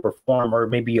whatever shape or form, or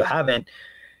maybe you haven't,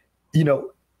 you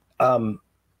know,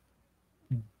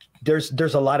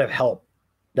 there's a lot of help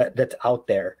that's out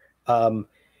there. You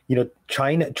know,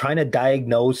 trying to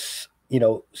diagnose, you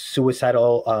know,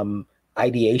 suicidal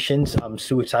ideations,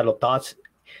 suicidal thoughts.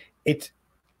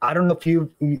 I don't know if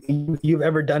you've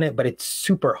ever done it, but it's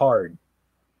super hard,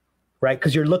 right?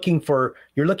 Because you're looking for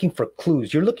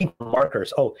clues, you're looking for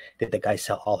markers. Oh, did the guy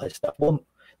sell all his stuff? Well,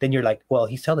 then you're like, well,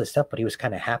 he sold his stuff, but he was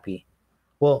kind of happy.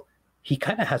 Well, he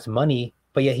kind of has money,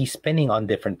 but yet he's spending on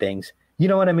different things. You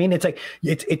know what I mean? It's like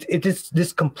it's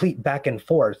this complete back and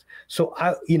forth. So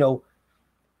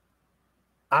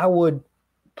I would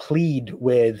plead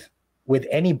with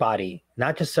anybody,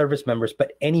 not just service members,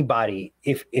 but anybody,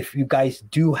 if you guys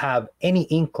do have any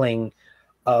inkling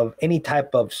of any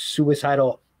type of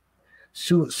suicidal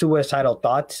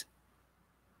thoughts,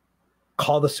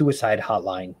 call the suicide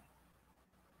hotline.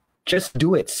 Just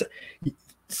do it.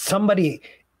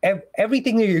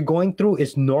 Everything that you're going through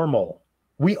is normal.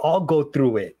 We all go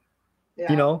through it.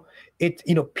 You know,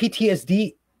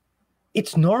 PTSD,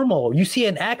 it's normal. You see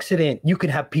an accident, you could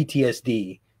have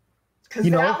PTSD. Because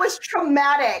that was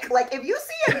traumatic. Like, if you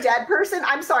see a dead person,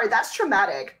 I'm sorry, that's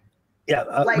traumatic. Yeah.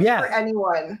 For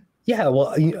anyone. Yeah.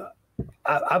 Well, you know,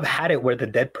 I've had it where the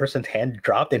dead person's hand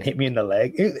dropped and hit me in the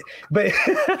leg. But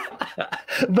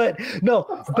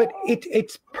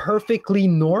it's perfectly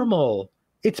normal.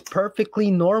 It's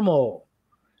perfectly normal.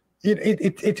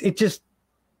 It's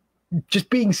just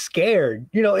being scared.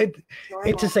 You know,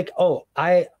 it's just like, oh,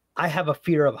 I have a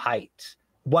fear of heights.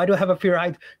 Why do I have a fear of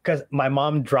heights? Because my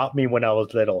mom dropped me when I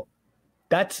was little.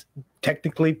 That's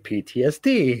technically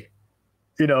PTSD.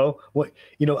 You know,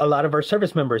 a lot of our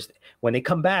service members, when we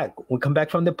come back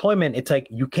from deployment, it's like,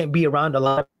 you can't be around a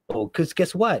lot of people, because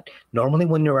guess what? Normally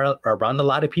when you're around a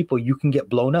lot of people, you can get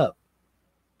blown up.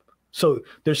 So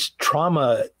there's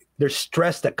trauma there's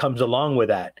stress that comes along with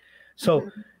that. So,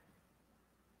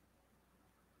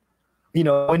 you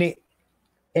know,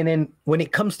 when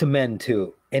it comes to men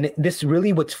too, and this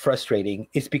really what's frustrating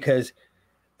is because,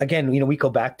 again, you know, we go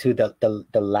back to the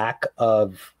lack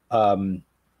of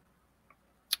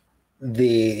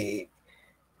the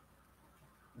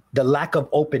lack of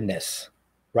openness,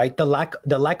 right? The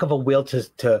lack of a will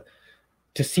to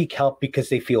seek help because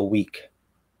they feel weak.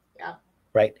 Yeah.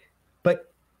 Right.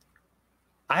 But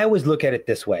I always look at it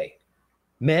this way.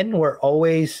 Men were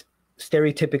always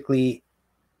stereotypically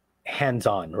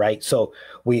hands-on, right? So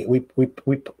we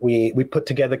put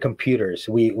together computers,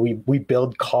 we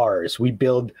build cars, we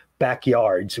build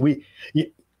backyards.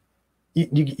 You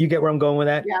get where I'm going with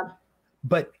that? Yeah.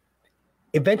 But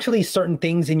eventually certain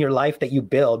things in your life that you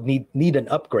build need an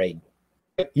upgrade.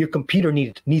 Your computer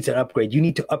needs an upgrade. You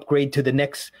need to upgrade to the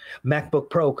next MacBook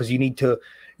Pro because you need to,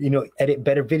 you know, edit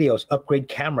better videos, upgrade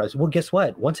cameras. Well, guess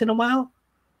what? Once in a while,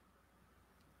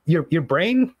 your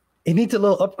brain, it needs a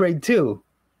little upgrade too.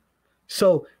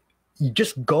 So you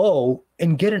just go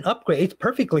and get an upgrade. It's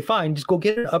perfectly fine. Just go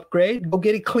get an upgrade. Go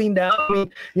get it cleaned out. I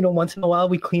mean, you know, once in a while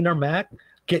we clean our Mac.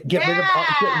 Get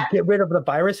rid of the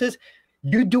viruses.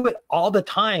 You do it all the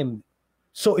time.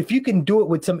 So if you can do it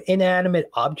with some inanimate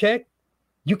object,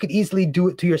 you could easily do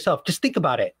it to yourself. Just think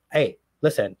about it. Hey,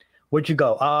 listen, where'd you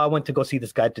go? Oh, I went to go see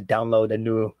this guy to download a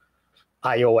new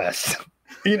iOS.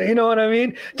 You know what I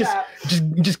mean?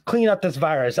 Just clean up this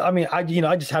virus. I mean, I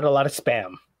just had a lot of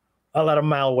spam, a lot of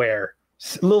malware,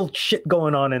 little shit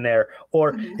going on in there.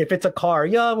 Or if it's a car,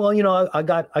 yeah, well, you know, I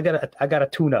got a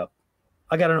tune up.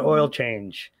 I got an oil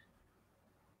change.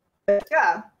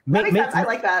 Yeah. That makes sense. I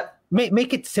like that.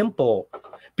 Make it simple,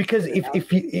 because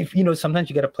if you know, sometimes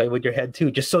you got to play with your head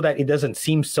too, just so that it doesn't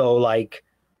seem so like,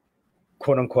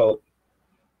 quote unquote,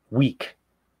 weak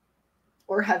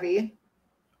or heavy.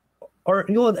 Or,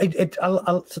 you know,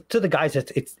 to the guys,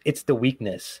 it's the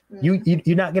weakness.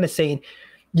 You're not gonna say,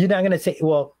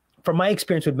 well, from my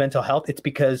experience with mental health, it's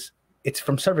because it's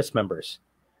from service members,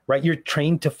 right? You're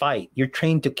trained to fight, you're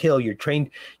trained to kill, you're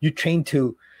trained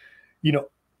to, you know,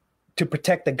 to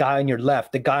protect the guy on your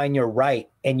left, the guy on your right,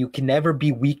 and you can never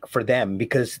be weak for them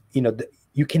because, you know,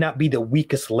 you cannot be the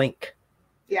weakest link.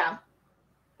 Yeah.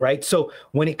 Right. So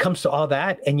when it comes to all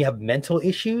that and you have mental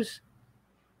issues,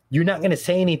 you're not going to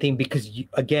say anything because,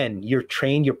 you're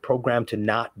trained, you're programmed to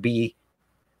not be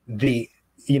the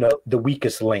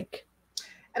weakest link.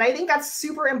 And I think that's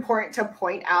super important to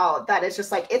point out, that it's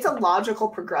just like, it's a logical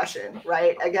progression,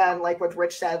 right? Again, like what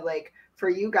Rich said, like for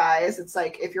you guys, it's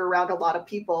like, if you're around a lot of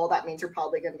people, that means you're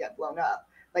probably going to get blown up.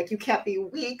 Like you can't be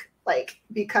weak, like,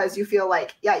 because you feel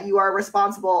like, yeah, you are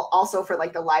responsible also for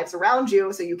like the lives around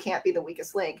you. So you can't be the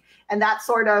weakest link. And that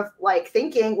sort of like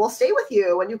thinking will stay with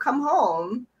you when you come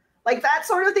home. Like that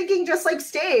sort of thinking just like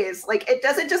stays. Like it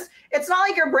doesn't just, it's not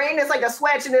like your brain is like a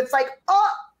switch and it's like, oh,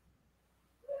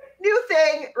 new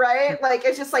thing, right? Like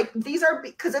it's just like, these are,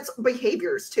 because it's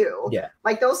behaviors too. Yeah.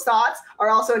 Like those thoughts are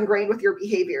also ingrained with your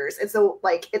behaviors. And so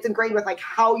like, it's ingrained with like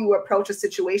how you approach a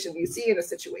situation you see in a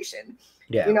situation.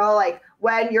 Yeah. You know, like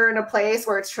when you're in a place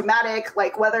where it's traumatic,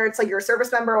 like whether it's like you're a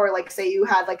service member or like say you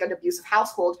had like an abusive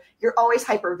household, you're always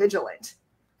hyper vigilant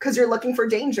because you're looking for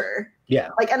danger. Yeah.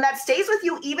 Like, and that stays with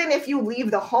you even if you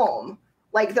leave the home.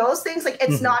 Like those things, like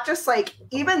it's not just like,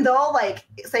 even though like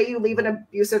say you leave an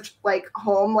abusive like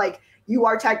home, like you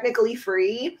are technically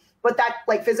free, but that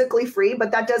like physically free,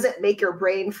 but that doesn't make your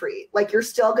brain free. Like you're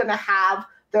still going to have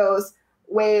those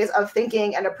ways of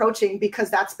thinking and approaching because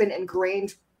that's been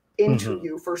ingrained into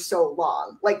you for so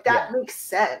long. Like that makes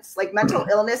sense. Like mental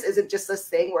illness isn't just this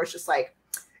thing where it's just like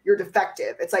you're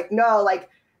defective. It's like, no, like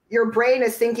your brain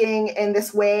is thinking in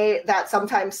this way that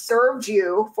sometimes served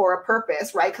you for a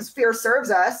purpose, right? Because fear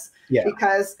serves us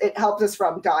because it helps us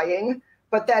from dying.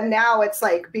 But then now it's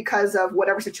like, because of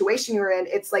whatever situation you're in,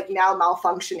 it's like now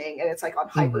malfunctioning and it's like on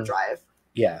hyperdrive.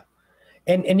 Yeah.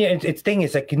 And yeah, it's thing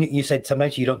is like you said,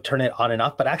 sometimes you don't turn it on and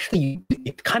off, but actually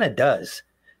it kind of does.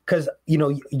 Because, you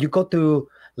know, you go through,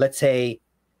 let's say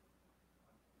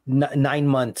 9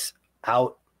 months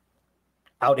out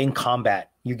in combat.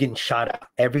 You're getting shot at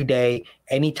every day.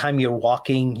 Anytime you're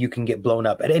walking, you can get blown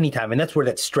up at any time. And that's where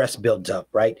that stress builds up,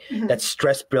 right? That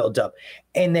stress builds up.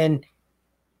 And then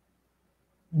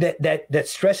that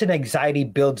stress and anxiety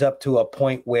builds up to a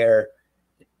point where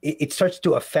it starts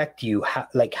to affect you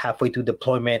like halfway through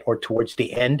deployment or towards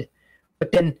the end.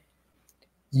 But then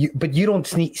you don't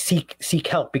seek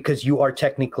help because you are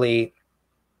technically,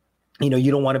 you know, you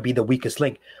don't want to be the weakest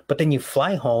link. But then you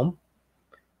fly home.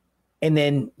 And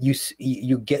then you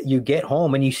get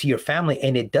home and you see your family,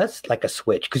 and it does like a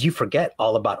switch because you forget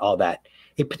all about all that.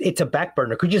 it's a back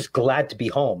burner. You're just glad to be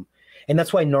home. And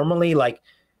that's why normally like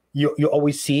you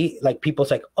always see like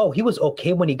people's like, oh, he was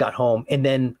okay when he got home. And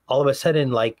then all of a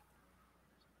sudden, like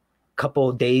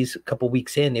couple days, couple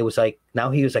weeks in, it was like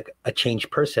now he was like a changed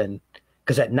person.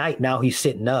 Because at night now he's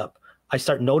sitting up. I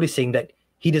start noticing that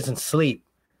he doesn't sleep.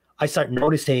 I start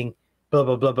noticing blah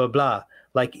blah blah blah blah.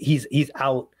 Like he's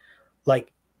out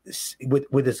like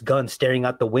with his gun staring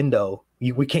out the window.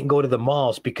 We can't go to the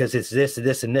malls because it's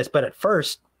this and this. But at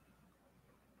first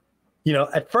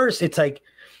it's like,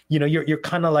 you're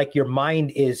kind of like your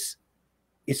mind is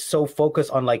so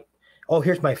focused on like, oh,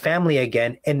 here's my family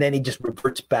again, and then it just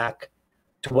reverts back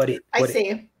to what it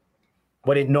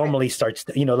normally starts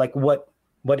to, like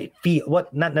what it feel,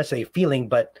 what not necessarily feeling,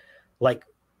 but like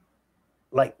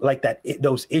that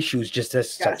those issues just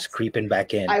starts creeping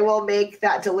back in. I will make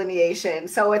that delineation.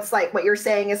 So it's like what you're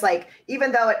saying is like,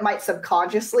 even though it might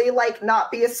subconsciously like not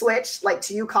be a switch, like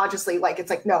to you consciously, like it's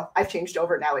like, no, I've changed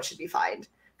over now, it should be fine.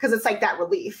 Because it's like that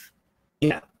relief.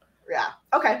 Yeah.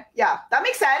 Okay. Yeah, that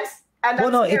makes sense. And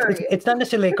that's it's not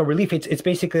necessarily like a relief. It's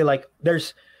basically like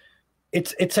it's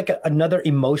like another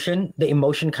emotion. The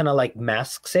emotion kind of like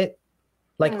masks it.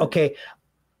 Like, okay,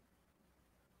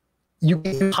 you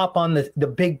hop on the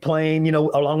big plane,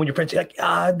 along with your friends. You're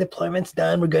like, deployment's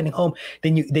done, we're getting home.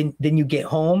 Then you get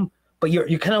home, but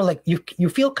you're kind of like you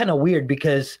feel kind of weird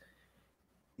because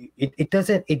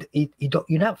you're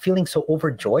not feeling so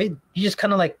overjoyed. You just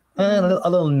kind of like a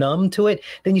little numb to it.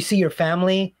 Then you see your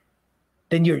family.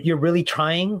 Then you're really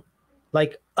trying,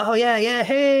 like, oh yeah,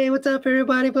 hey, what's up,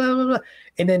 everybody, blah blah blah,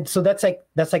 and then so that's like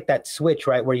that switch,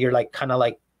 right, where you're like kind of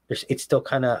like it's still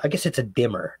kind of, I guess it's a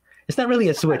dimmer. It's not really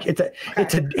a switch. It's a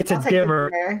dimmer.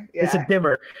 Yeah. It's a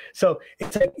dimmer. So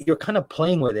it's like you're kind of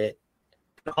playing with it.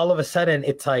 All of a sudden,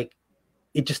 it's like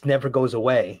it just never goes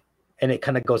away, and it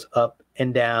kind of goes up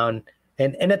and down.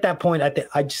 And at that point,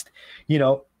 I just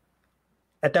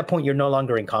at that point, you're no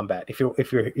longer in combat. If you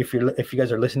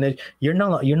guys are listening, you're no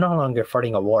longer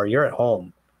fighting a war. You're at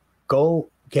home. Go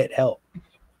get help.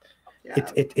 Yeah.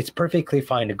 It's perfectly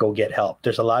fine to go get help.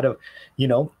 There's a lot of,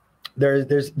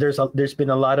 there's been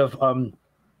a lot of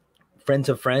friends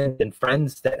of friends and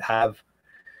friends that have,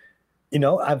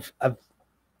 I've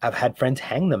had friends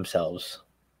hang themselves.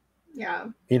 Yeah.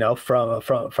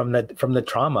 From the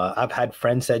trauma. I've had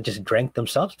friends that just drank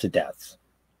themselves to death.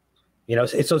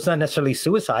 So it's not necessarily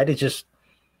suicide. It's just,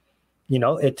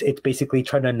 it's basically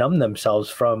trying to numb themselves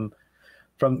from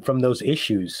those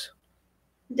issues.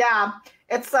 Yeah,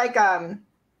 it's like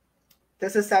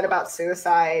this is said about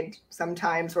suicide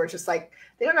sometimes, where it's just like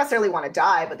they don't necessarily want to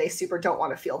die, but they super don't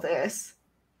want to feel this.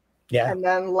 Yeah, and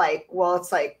then like, well,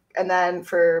 it's like, and then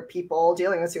for people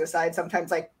dealing with suicide,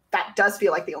 sometimes like that does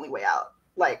feel like the only way out.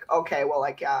 Like, okay, well,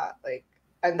 like yeah, like,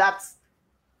 and that's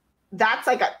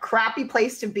like a crappy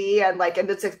place to be, and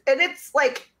it's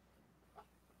like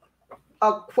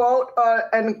a quote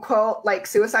unquote like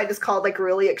suicide is called like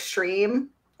really extreme,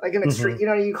 like an extreme.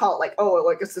 You call it like, oh,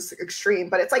 like it's this extreme,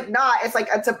 but it's like not. It's like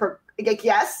like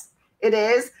yes, it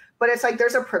is, but it's like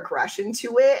there's a progression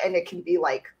to it, and it can be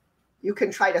like you can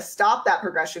try to stop that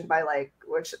progression by like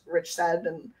which Rich said,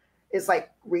 and is like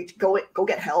go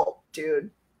get help, dude,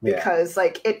 because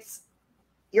like it's.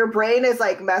 Your brain is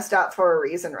like messed up for a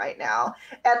reason right now.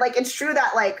 And like, it's true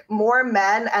that like more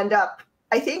men end up,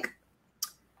 I think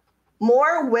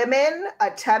more women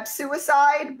attempt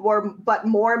suicide, but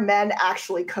more men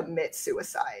actually commit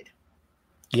suicide.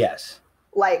 Yes.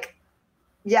 Like,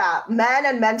 yeah, men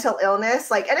and mental illness,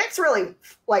 like, and it's really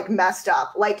like messed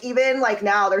up. Like even like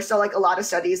now there's still like a lot of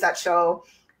studies that show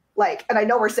like, and I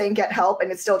know we're saying get help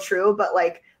and it's still true, but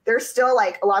like, there's still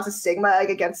like a lot of stigma like,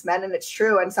 against men, and it's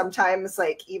true. And sometimes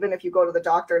like even if you go to the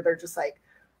doctor, they're just like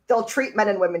they'll treat men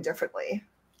and women differently.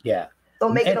 Yeah,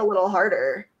 they'll make it a little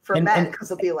harder for men because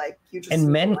they'll be like you just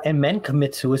men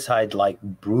commit suicide like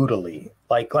brutally,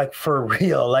 like for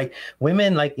real. Like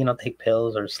women like take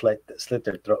pills or slit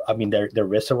their throat. I mean their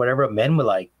wrists or whatever. Men with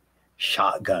like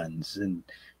shotguns and.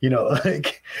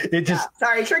 Like it just. Yeah.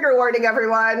 Sorry, trigger warning,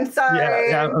 everyone. Sorry.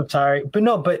 Yeah, I'm sorry, but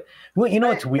no, but well,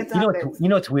 it's weird.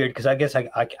 It's weird because I guess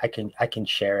I can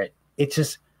share it. It's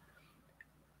just,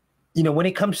 when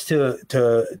it comes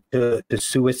to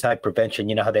suicide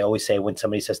prevention, how they always say when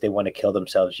somebody says they want to kill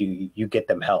themselves, you get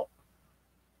them help,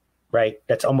 right?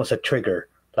 That's almost a trigger.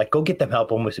 Like go get them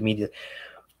help almost immediately.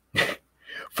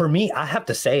 For me, I have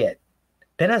to say it.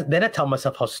 Then I tell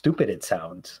myself how stupid it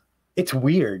sounds. It's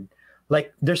weird.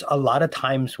 Like there's a lot of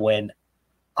times when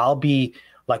I'll be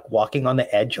like walking on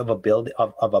the edge of a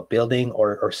building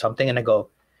or something, and I go,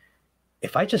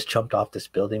 if I just jumped off this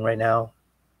building right now,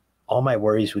 all my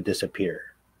worries would disappear.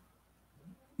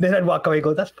 Then I'd walk away and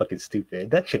go, that's fucking stupid.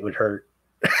 That shit would hurt.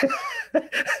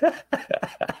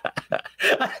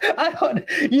 I don't,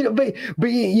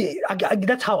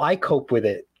 that's how I cope with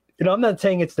it. I'm not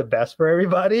saying it's the best for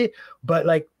everybody, but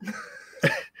like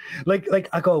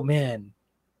I go, man,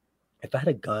 if I had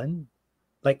a gun,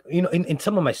 like, in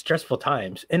some of my stressful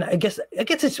times, and I guess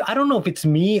it's, I don't know if it's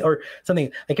me or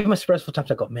something, like in my stressful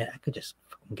times, I go, man, I could just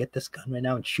fucking get this gun right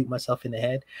now and shoot myself in the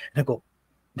head. And I go,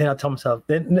 then I'll tell myself,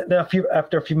 then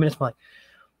after a few minutes, I'm like,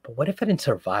 but what if I didn't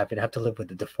survive and have to live with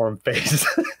a deformed face?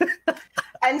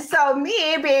 And so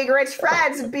me being rich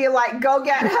friends would be like, go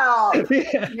get help.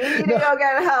 Yeah, you need to go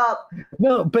get help.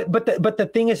 No, but the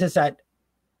thing is that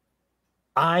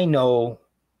I know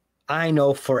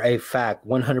for a fact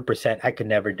 100% I could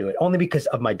never do it, only because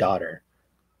of my daughter.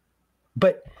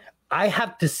 But I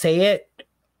have to say it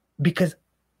because,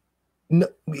 no,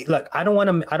 look, I don't want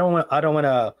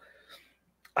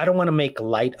to make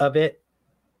light of it,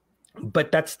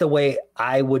 but that's the way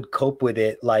I would cope with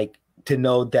it. Like, to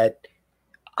know that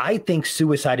I think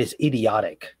suicide is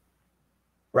idiotic,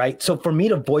 right? So for me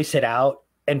to voice it out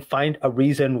and find a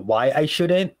reason why I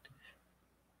shouldn't,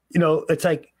 it's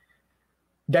like,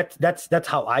 that's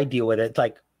how I deal with it. It's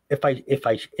like, if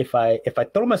I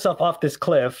throw myself off this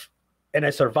cliff and I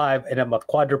survive and I'm a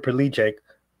quadriplegic,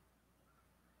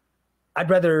 I'd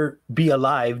rather be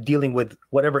alive dealing with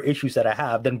whatever issues that I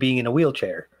have than being in a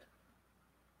wheelchair.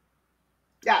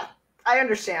 Yeah, I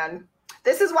understand.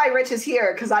 This is why Rich is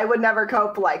here, because I would never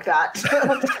cope like that.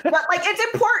 But like, it's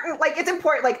important.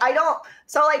 Like, I don't.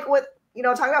 So like with,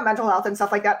 talking about mental health and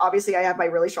stuff like that, obviously I have my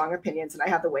really strong opinions and I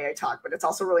have the way I talk, but it's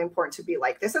also really important to be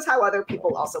like, this is how other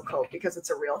people also cope, because it's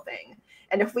a real thing.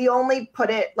 And if we only put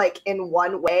it like in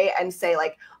one way and say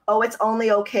like, oh, it's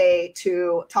only okay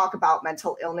to talk about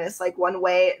mental illness like one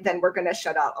way, then we're going to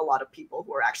shut out a lot of people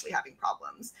who are actually having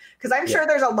problems. Because I'm sure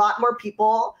there's a lot more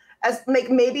people, as like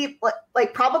maybe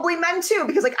like probably men too,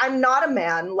 because like I'm not a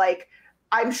man. Like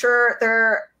I'm sure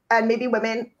and maybe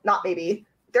women, not maybe,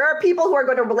 there are people who are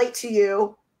going to relate to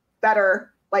you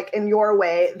better, like in your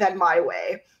way than my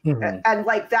way. Mm-hmm. And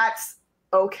like, that's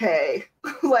okay.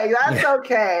 Like, that's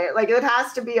okay. Like, it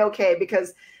has to be okay,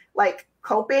 because like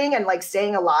coping and like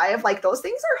staying alive, like those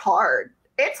things are hard.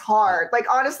 It's hard. Like,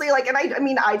 honestly, like, and I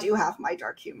mean, I do have my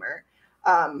dark humor.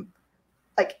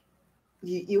 Like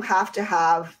you have to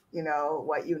have,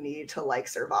 what you need to like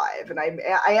survive. And I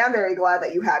am very glad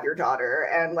that you have your daughter.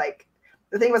 And like,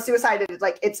 the thing with suicide is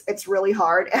like, it's really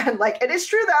hard. And like, it is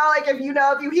true though. Like, if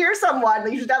you hear someone,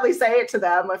 you should definitely say it to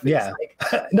them. If it's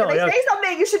like, no, if they say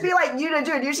something, you should be like,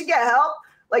 dude, you should get help.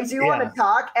 Like, do you want to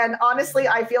talk? And honestly,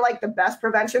 I feel like the best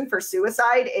prevention for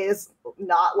suicide is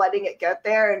not letting it get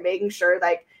there and making sure,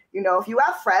 like, if you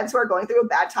have friends who are going through a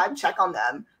bad time, check on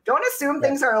them. Don't assume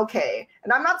things are okay.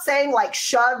 And I'm not saying like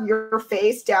shove your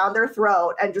face down their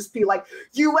throat and just be like,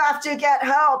 you have to get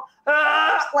help.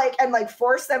 And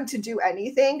force them to do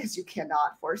anything, because you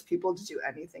cannot force people to do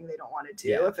anything they don't want to do.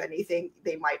 Yeah. If anything,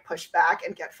 they might push back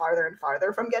and get farther and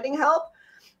farther from getting help.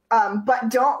 But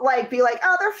don't like be like,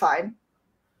 oh, they're fine.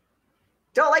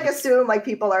 Don't like assume like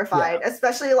people are fine,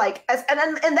 especially like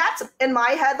and that's in my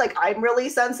head. Like, I'm really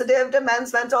sensitive to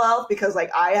men's mental health because like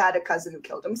I had a cousin who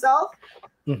killed himself,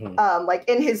 like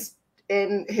in his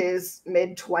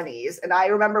mid-20s. And I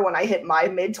remember when I hit my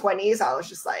mid-20s, I was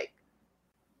just like,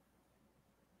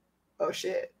 oh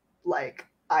shit, like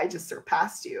I just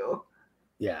surpassed you.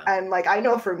 Yeah. And like, I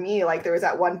know for me, like there was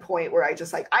at one point where I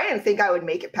just like, I didn't think I would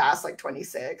make it past like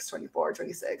 26, 24,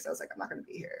 26. I was like, I'm not going to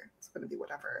be here. It's going to be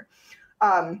whatever.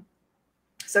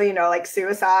 So, like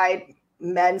suicide,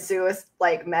 men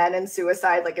and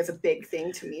suicide, like it's a big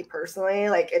thing to me personally.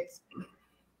 Like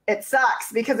it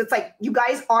sucks because it's like, you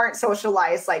guys aren't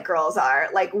socialized like girls are.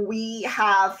 Like, we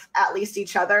have at least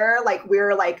each other. Like,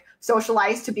 we're like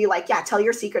socialized to be like, yeah, tell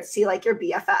your secrets to like your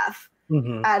BFF.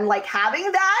 Mm-hmm. And like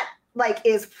having that like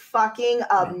is fucking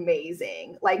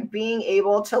amazing. Like being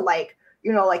able to like,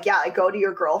 like go to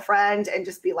your girlfriend and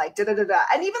just be like, da da da da.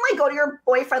 And even like go to your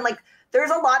boyfriend, like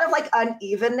there's a lot of like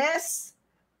unevenness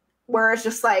where it's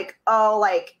just like, oh,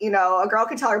 like, a girl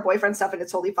can tell her boyfriend stuff and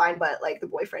it's totally fine, but like the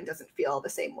boyfriend doesn't feel the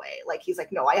same way. Like, he's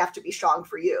like, no, I have to be strong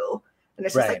for you. And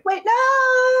it's just like, wait,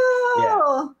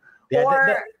 no. Yeah.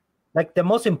 Or like the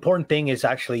most important thing is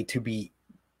actually to be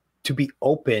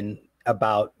open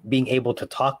about being able to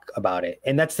talk about it.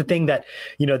 And that's the thing that,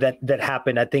 that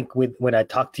happened, I think, when I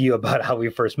talked to you about how we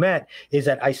first met, is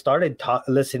that I started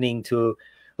listening to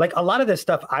like a lot of this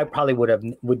stuff I probably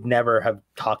would never have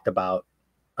talked about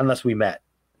unless we met,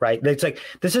 right? It's like,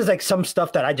 this is like some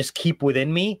stuff that I just keep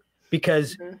within me,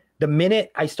 because the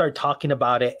minute I start talking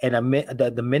about it and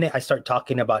the minute I start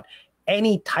talking about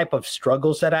any type of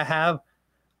struggles that I have,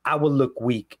 I would look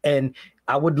weak, and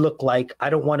I would look like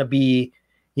I don't want to be,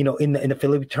 in the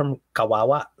Filipino term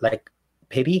kawawa, like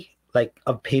pity, like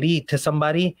of pity to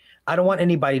somebody. I don't want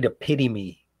anybody to pity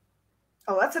me.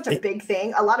 Oh, that's such a big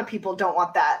thing. A lot of people don't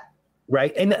want that.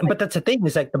 Right. But that's the thing,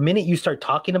 is like the minute you start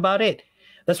talking about it,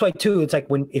 that's why too, it's like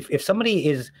if somebody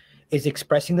is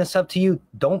expressing this up to you,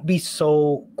 don't be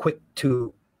so quick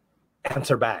to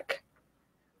answer back,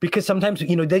 because sometimes,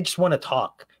 they just want to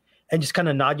talk and just kind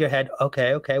of nod your head.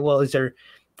 Okay. Well, is there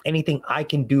anything I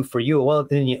can do for you? Well,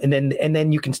 and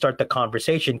then you can start the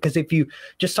conversation. Because if you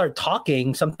just start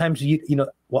talking, sometimes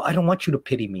well, I don't want you to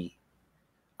pity me.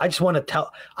 I just want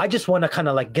to kind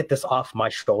of like get this off my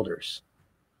shoulders.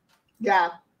 Yeah.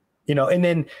 And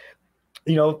then,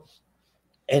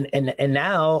 and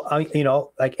now,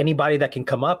 like anybody that can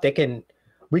come up,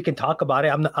 we can talk about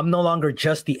it. I'm no longer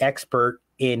just the expert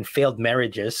in failed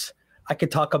marriages. I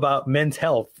could talk about men's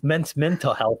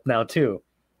mental health now too.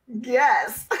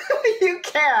 Yes, you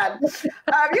can. You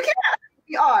can.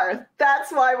 We are.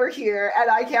 That's why we're here. And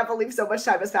I can't believe so much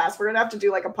time has passed. We're going to have to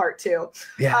do like a part 2.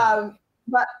 Yeah.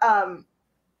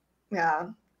 Yeah,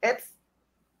 it's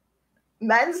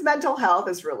men's mental health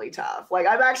is really tough. Like,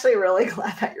 I'm actually really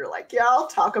glad that you're like, yeah, I'll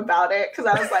talk about it. Cause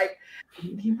I was like,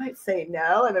 he might say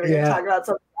no. And then we're going to talk about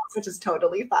something else, which is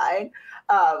totally fine.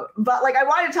 But like, I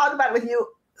wanted to talk about it with you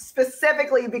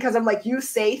specifically because I'm like, you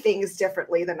say things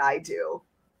differently than I do.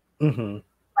 Mm-hmm.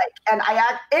 Like, and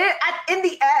in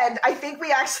the end, I think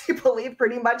we actually believe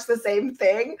pretty much the same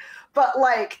thing, but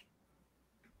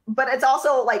it's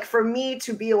also like for me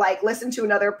to be like, listen to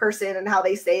another person and how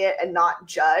they say it and not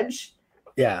judge.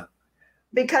 Yeah.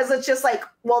 Because it's just like,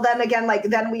 well, then again, like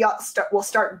then we'll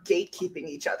start gatekeeping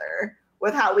each other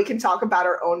with how we can talk about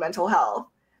our own mental health.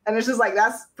 And it's just like,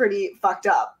 that's pretty fucked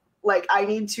up. Like, I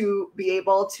need to be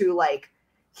able to like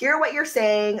hear what you're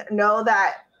saying, know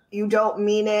that you don't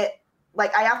mean it.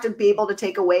 Like, I have to be able to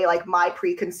take away like my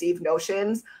preconceived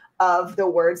notions of the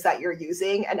words that you're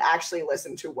using and actually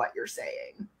listen to what you're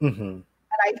saying. Mm-hmm. And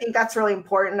I think that's really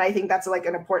important. I think that's like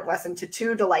an important lesson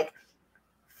to like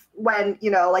when,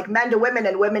 like men to women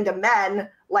and women to men,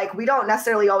 like we don't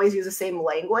necessarily always use the same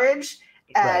language.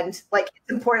 And right. Like,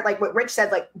 it's important, like what Rich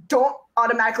said, like don't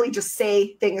automatically just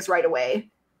say things right away,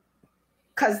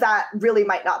 because that really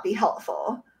might not be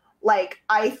helpful. Like,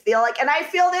 I feel like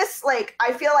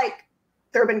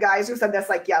there have been guys who said this,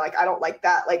 like, yeah, like, I don't like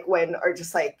that. Like when, or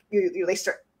just like, they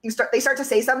start to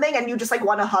say something and you just like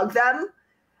want to hug them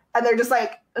and they're just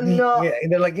like, no. Yeah, and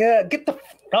they're like, yeah, get the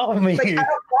off of me. Like, I don't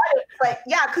want it. Like,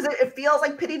 yeah, because it feels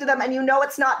like pity to them. And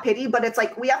it's not pity, but it's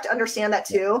like, we have to understand that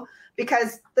too.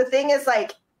 Because the thing is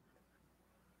like,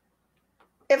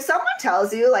 if someone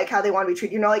tells you like how they want to be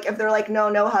treated, like if they're like,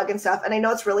 no hug and stuff. And I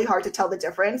know it's really hard to tell the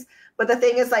difference, but the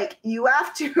thing is like, you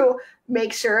have to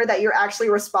make sure that you're actually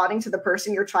responding to the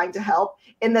person you're trying to help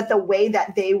in that the way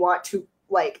that they want to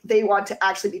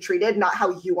actually be treated, not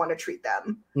how you want to treat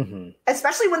them. Mm-hmm.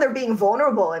 Especially when they're being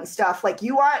vulnerable and stuff. Like,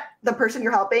 you want the person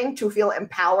you're helping to feel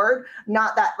empowered,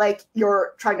 not that like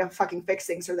you're trying to fucking fix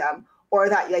things for them, or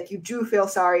that like you do feel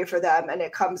sorry for them and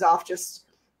it comes off just,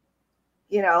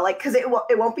 like, because it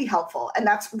won't be helpful. And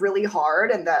that's really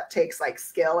hard. And that takes like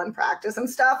skill and practice and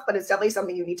stuff. But it's definitely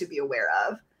something you need to be aware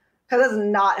of, because it's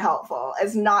not helpful.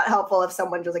 It's not helpful if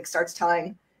someone just like starts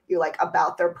telling you like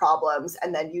about their problems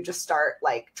and then you just start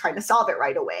like trying to solve it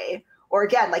right away. Or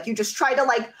again, like you just try to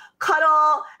like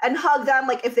cuddle and hug them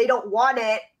like if they don't want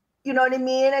it, you know what I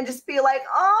mean? And just be like,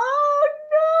 oh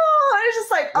no. And it's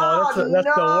just like, that's no.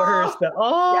 That's the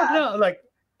worst. No. Like,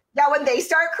 yeah, when they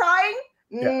start crying,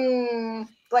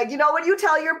 like, when you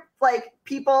tell your like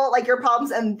people like your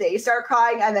problems and they start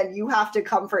crying and then you have to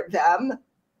comfort them,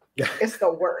 it's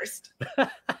the worst.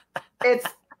 It's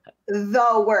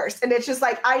the worst. And it's just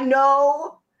like, I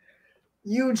know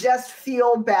you just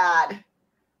feel bad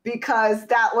because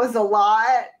that was a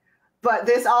lot, but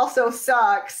this also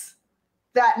sucks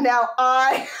that now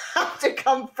I have to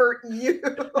comfort you.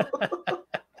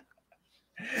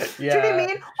 Do you know what I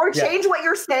mean? Or change what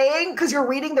you're saying because you're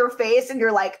reading their face and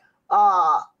you're like,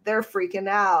 they're freaking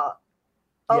out.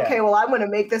 Okay, well, I'm going to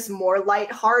make this more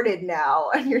lighthearted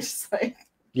now. And you're just like,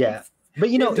 yeah. But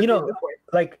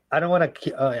like, I don't want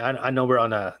to, I know we're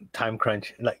on a time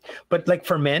crunch, but like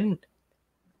for men,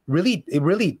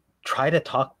 really try to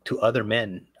talk to other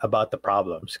men about the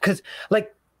problems. Cause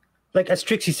like as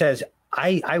Trixie says,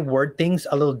 I word things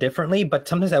a little differently, but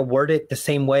sometimes I word it the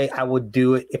same way I would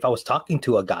do it if I was talking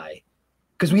to a guy.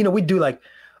 Cause we do like,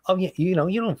 oh yeah, you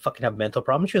don't fucking have mental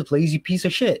problems. You're a lazy piece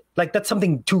of shit. Like that's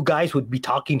something two guys would be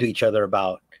talking to each other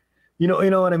about. You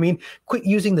know what I mean? Quit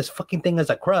using this fucking thing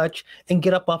as a crutch and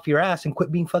get up off your ass and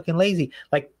quit being fucking lazy.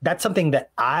 Like that's something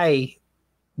that I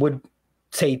would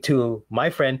say to my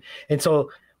friend. And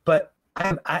so, but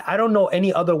I don't know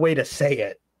any other way to say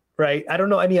it, right? I don't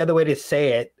know any other way to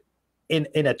say it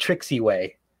in a tricksy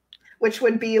way. Which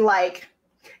would be like,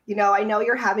 you know, I know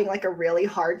you're having like a really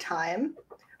hard time,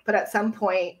 but at some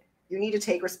point you need to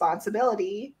take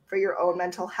responsibility for your own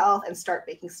mental health and start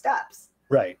making steps.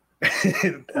 Right.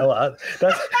 That's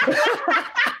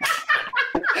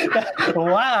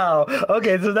wow.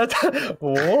 Okay, so that's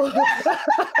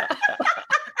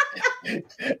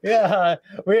yeah.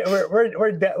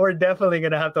 We're definitely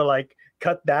gonna have to like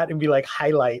cut that and be like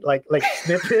highlight, like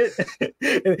snippet.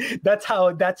 That's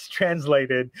how that's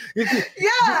translated. You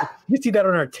see that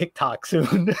on our TikTok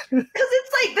soon. Because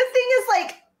it's like the thing is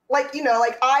like you know,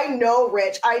 like I know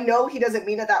Rich, I know he doesn't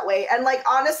mean it that way, and like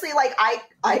honestly, like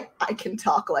I can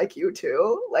talk like you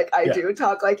too, like I do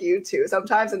talk like you too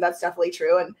sometimes, and that's definitely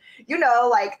true. And you know,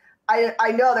 like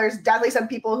I know there's definitely some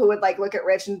people who would like look at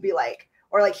Rich and be like,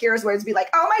 or like hear his words, be like,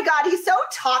 oh my God, he's so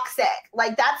toxic,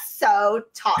 like that's so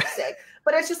toxic.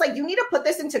 But it's just like you need to put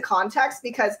this into context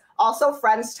because also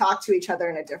friends talk to each other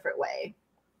in a different way.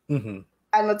 Mm-hmm.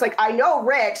 And it's like, I know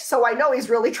Rich, so I know he's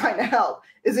really trying to help.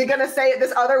 Is he going to say it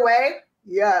this other way?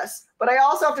 Yes. But I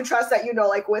also have to trust that, you know,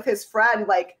 like with his friend,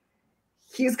 like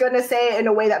he's going to say it in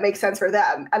a way that makes sense for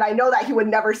them. And I know that he would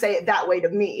never say it that way to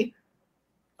me.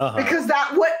 Because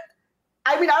that would,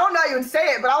 I mean, I don't know how you would say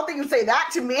it, but I don't think you'd say that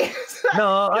to me.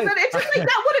 No. It's just like,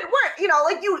 that wouldn't work. You know,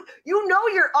 like you know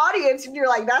your audience and you're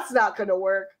like, that's not going to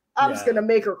work. I'm just going to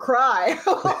make her cry.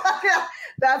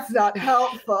 That's not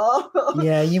helpful.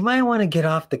 Yeah, you might want to get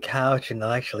off the couch and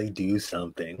actually do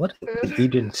something. What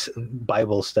Eden's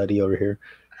Bible study over here?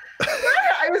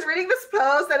 I was reading this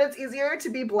post that it's easier to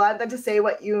be blunt than to say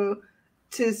what you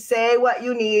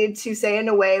need to say in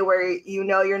a way where you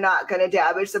know you're not going to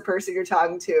damage the person you're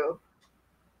talking to.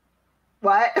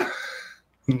 What?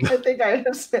 I think I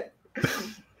understand.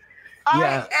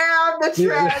 I am the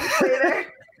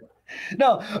translator.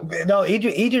 No,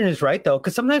 Adrian is right though,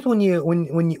 because sometimes when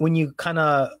you kind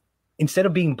of, instead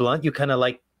of being blunt, you kind of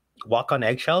like walk on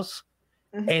eggshells,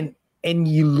 and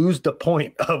you lose the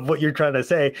point of what you're trying to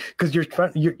say because you're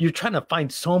trying to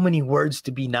find so many words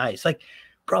to be nice. Like,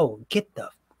 bro, get the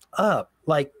up,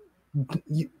 like,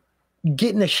 you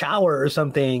get in the shower or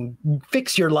something,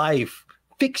 fix your life,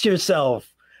 fix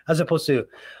yourself, as opposed to,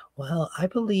 well, I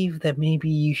believe that maybe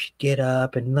you should get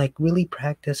up and like really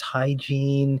practice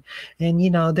hygiene. And,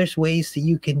 you know, there's ways that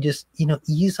you can just, you know,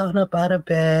 ease on up out of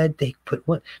bed. They put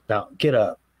what? Now get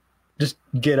up. Just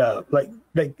get up. Like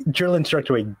drill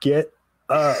instructor way, get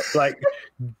up. Like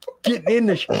get in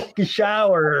the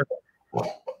shower.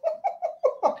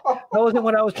 That wasn't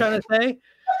what I was trying to say.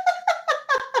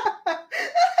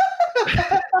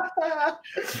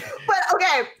 But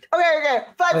okay.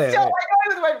 But still, I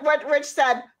go with what Rich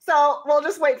said. So we'll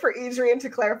just wait for Adrian to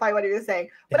clarify what he was saying.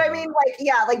 But I mean, like,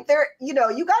 yeah, like there, you know,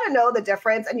 you got to know the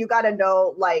difference and you got to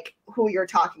know like who you're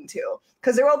talking to.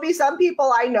 Because there will be some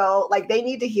people I know, like they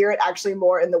need to hear it actually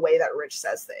more in the way that Rich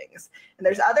says things. And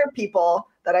there's other people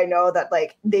that I know that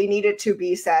like they need it to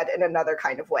be said in another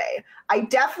kind of way. I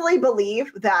definitely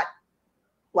believe that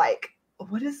like,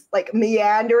 what is like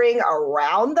meandering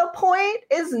around the point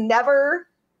is never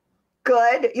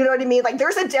good. You know what I mean? Like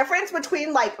there's a difference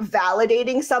between like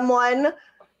validating someone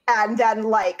and then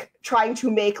like trying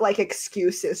to make like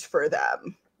excuses for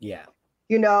them. Yeah.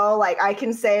 You know, like I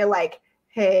can say like,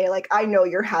 hey, like I know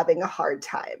you're having a hard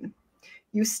time.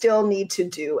 You still need to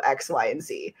do X, Y, and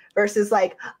Z versus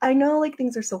like, I know like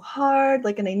things are so hard.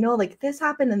 Like, and I know like this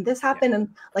happened and this happened and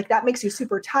like that makes you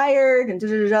super tired and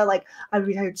like I'd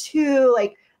be tired too.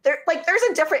 Like, there's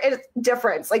a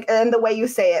difference like in the way you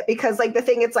say it, because like the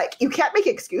thing, it's like you can't make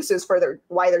excuses for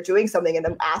why they're doing something and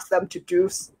then ask them to do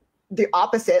the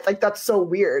opposite. Like that's so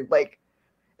weird. Like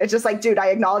it's just like, dude, I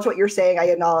acknowledge what you're saying. I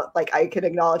can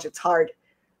acknowledge it's hard.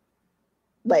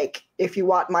 Like if you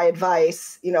want my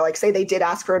advice, you know, like say they did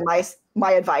ask for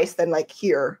my advice, then like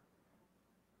here.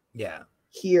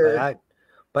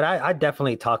 But I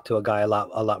definitely talk to a guy a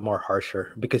lot more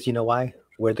harsher, because you know why?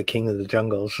 We're the king of the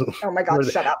jungles. Oh my God,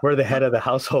 shut up. We're the head of the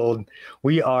household.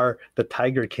 We are the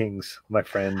Tiger Kings, my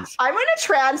friends. I'm going to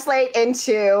translate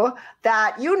into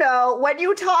that, you know, when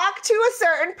you talk to a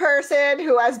certain person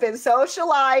who has been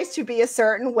socialized to be a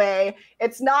certain way,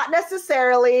 it's not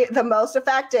necessarily the most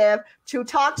effective to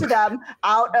talk to them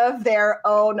out of their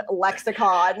own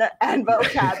lexicon and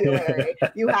vocabulary.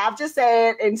 You have to say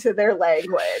it into their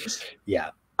language.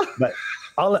 Yeah. But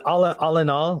all in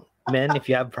all, men, if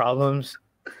you have problems,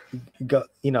 go,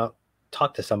 you know,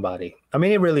 talk to somebody. I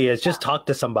mean, it really is. Just talk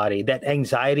to somebody. That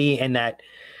anxiety and that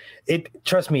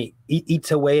trust me,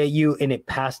 eats away at you, and it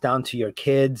passed down to your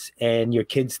kids, and your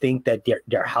kids think that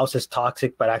their house is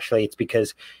toxic, but actually it's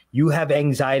because you have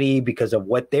anxiety because of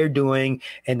what they're doing,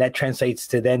 and that translates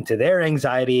to their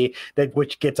anxiety, that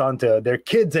which gets onto their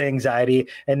kids' anxiety,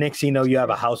 and next thing you know, you have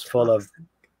a house full of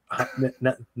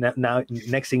now.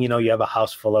 Next thing you know, you have a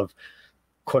house full of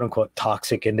quote unquote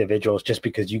toxic individuals just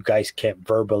because you guys can't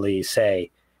verbally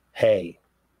say, "Hey,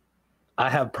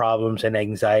 I have problems and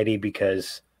anxiety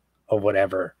because of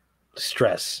whatever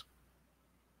stress."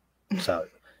 So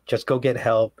just go get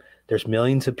help. There's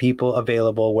millions of people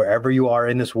available wherever you are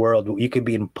in this world. You could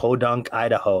be in Podunk,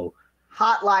 Idaho.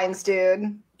 Hotlines,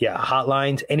 dude. Yeah,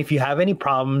 hotlines. And if you have any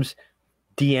problems,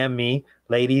 DM me.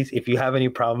 Ladies, if you have any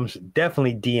problems,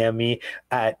 definitely DM me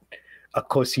at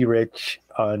Akosi Rich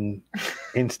on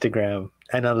Instagram.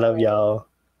 And I love y'all.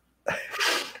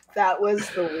 That was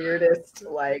the weirdest,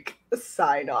 like,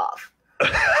 sign off.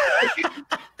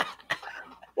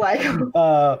 Like,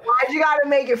 why'd you gotta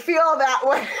make it feel that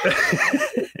way?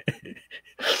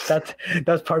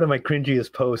 That's part of my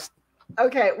cringiest post.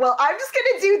 Okay, well, I'm just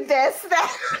gonna do this then.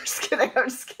 I'm just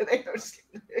kidding.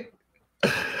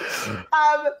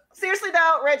 Seriously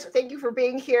though, Rich, thank you for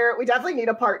being here. We definitely need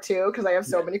a part 2 because I have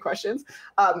so many questions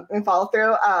and follow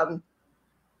through.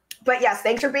 But yes,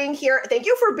 thanks for being here. Thank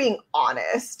you for being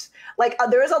honest. Like,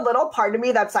 there is a little part of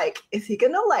me that's like, is he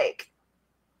gonna like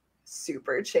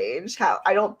super change? How?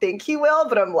 I don't think he will,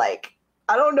 but I'm like,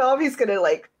 I don't know if he's gonna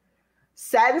like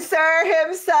censor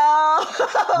himself.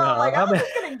 No, like, how's this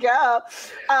gonna go?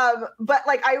 But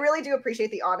like, I really do appreciate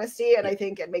the honesty, and I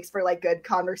think it makes for like good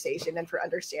conversation and for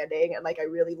understanding. And like, I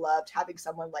really loved having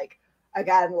someone like,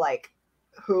 again, like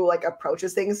who like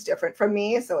approaches things different from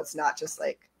me, so it's not just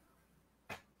like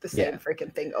the same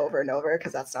freaking thing over and over,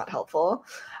 because that's not helpful.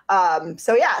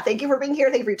 So yeah, thank you for being here.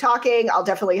 Thank you for talking. I'll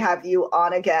definitely have you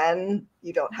on again.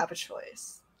 You don't have a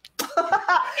choice.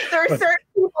 There are certain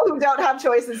people who don't have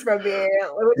choices from me,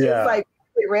 which is like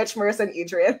Rich, Marissa, and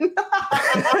Adrian. But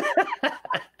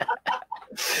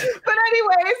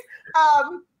anyways,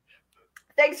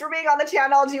 thanks for being on the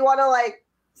channel. Do you want to like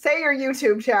say your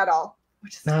YouTube channel?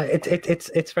 No,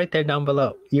 it's right there down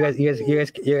below. You guys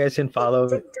can follow.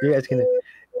 You guys can.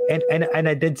 And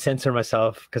I did censor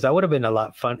myself because I would have been a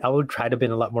lot fun. I would try to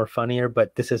been a lot more funnier,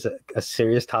 but this is a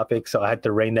serious topic, so I had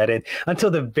to rein that in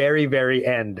until the very, very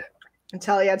end.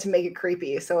 Until you had to make it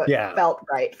creepy, so it felt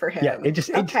right for him. Yeah, I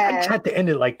tried to end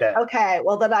it like that. Okay,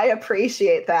 well then I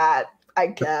appreciate that, I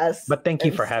guess. But thank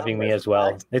you for having me as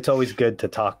well. It's always good to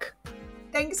talk.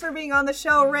 Thanks for being on the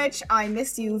show, Rich. I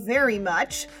miss you very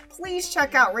much. Please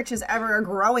check out Rich's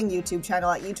ever-growing YouTube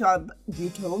channel at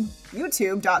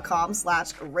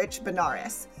youtube.com/Rich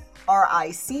Benares.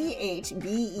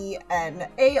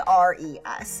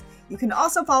 RICHBENARES. You can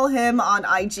also follow him on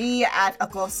IG at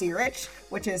Akosi Rich,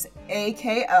 which is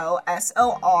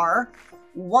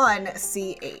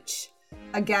AKOSOR1CH.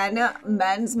 Again,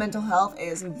 men's mental health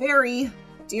is very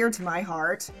dear to my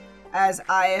heart, as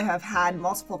I have had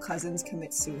multiple cousins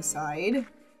commit suicide.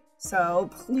 So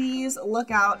please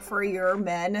look out for your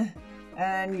men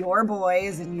and your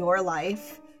boys in your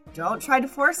life. Don't try to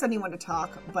force anyone to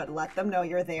talk, but let them know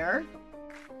you're there.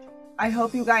 I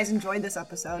hope you guys enjoyed this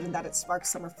episode and that it sparked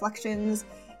some reflections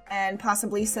and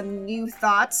possibly some new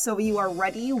thoughts so you are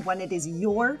ready when it is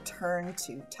your turn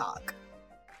to talk.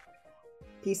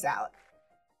 Peace out.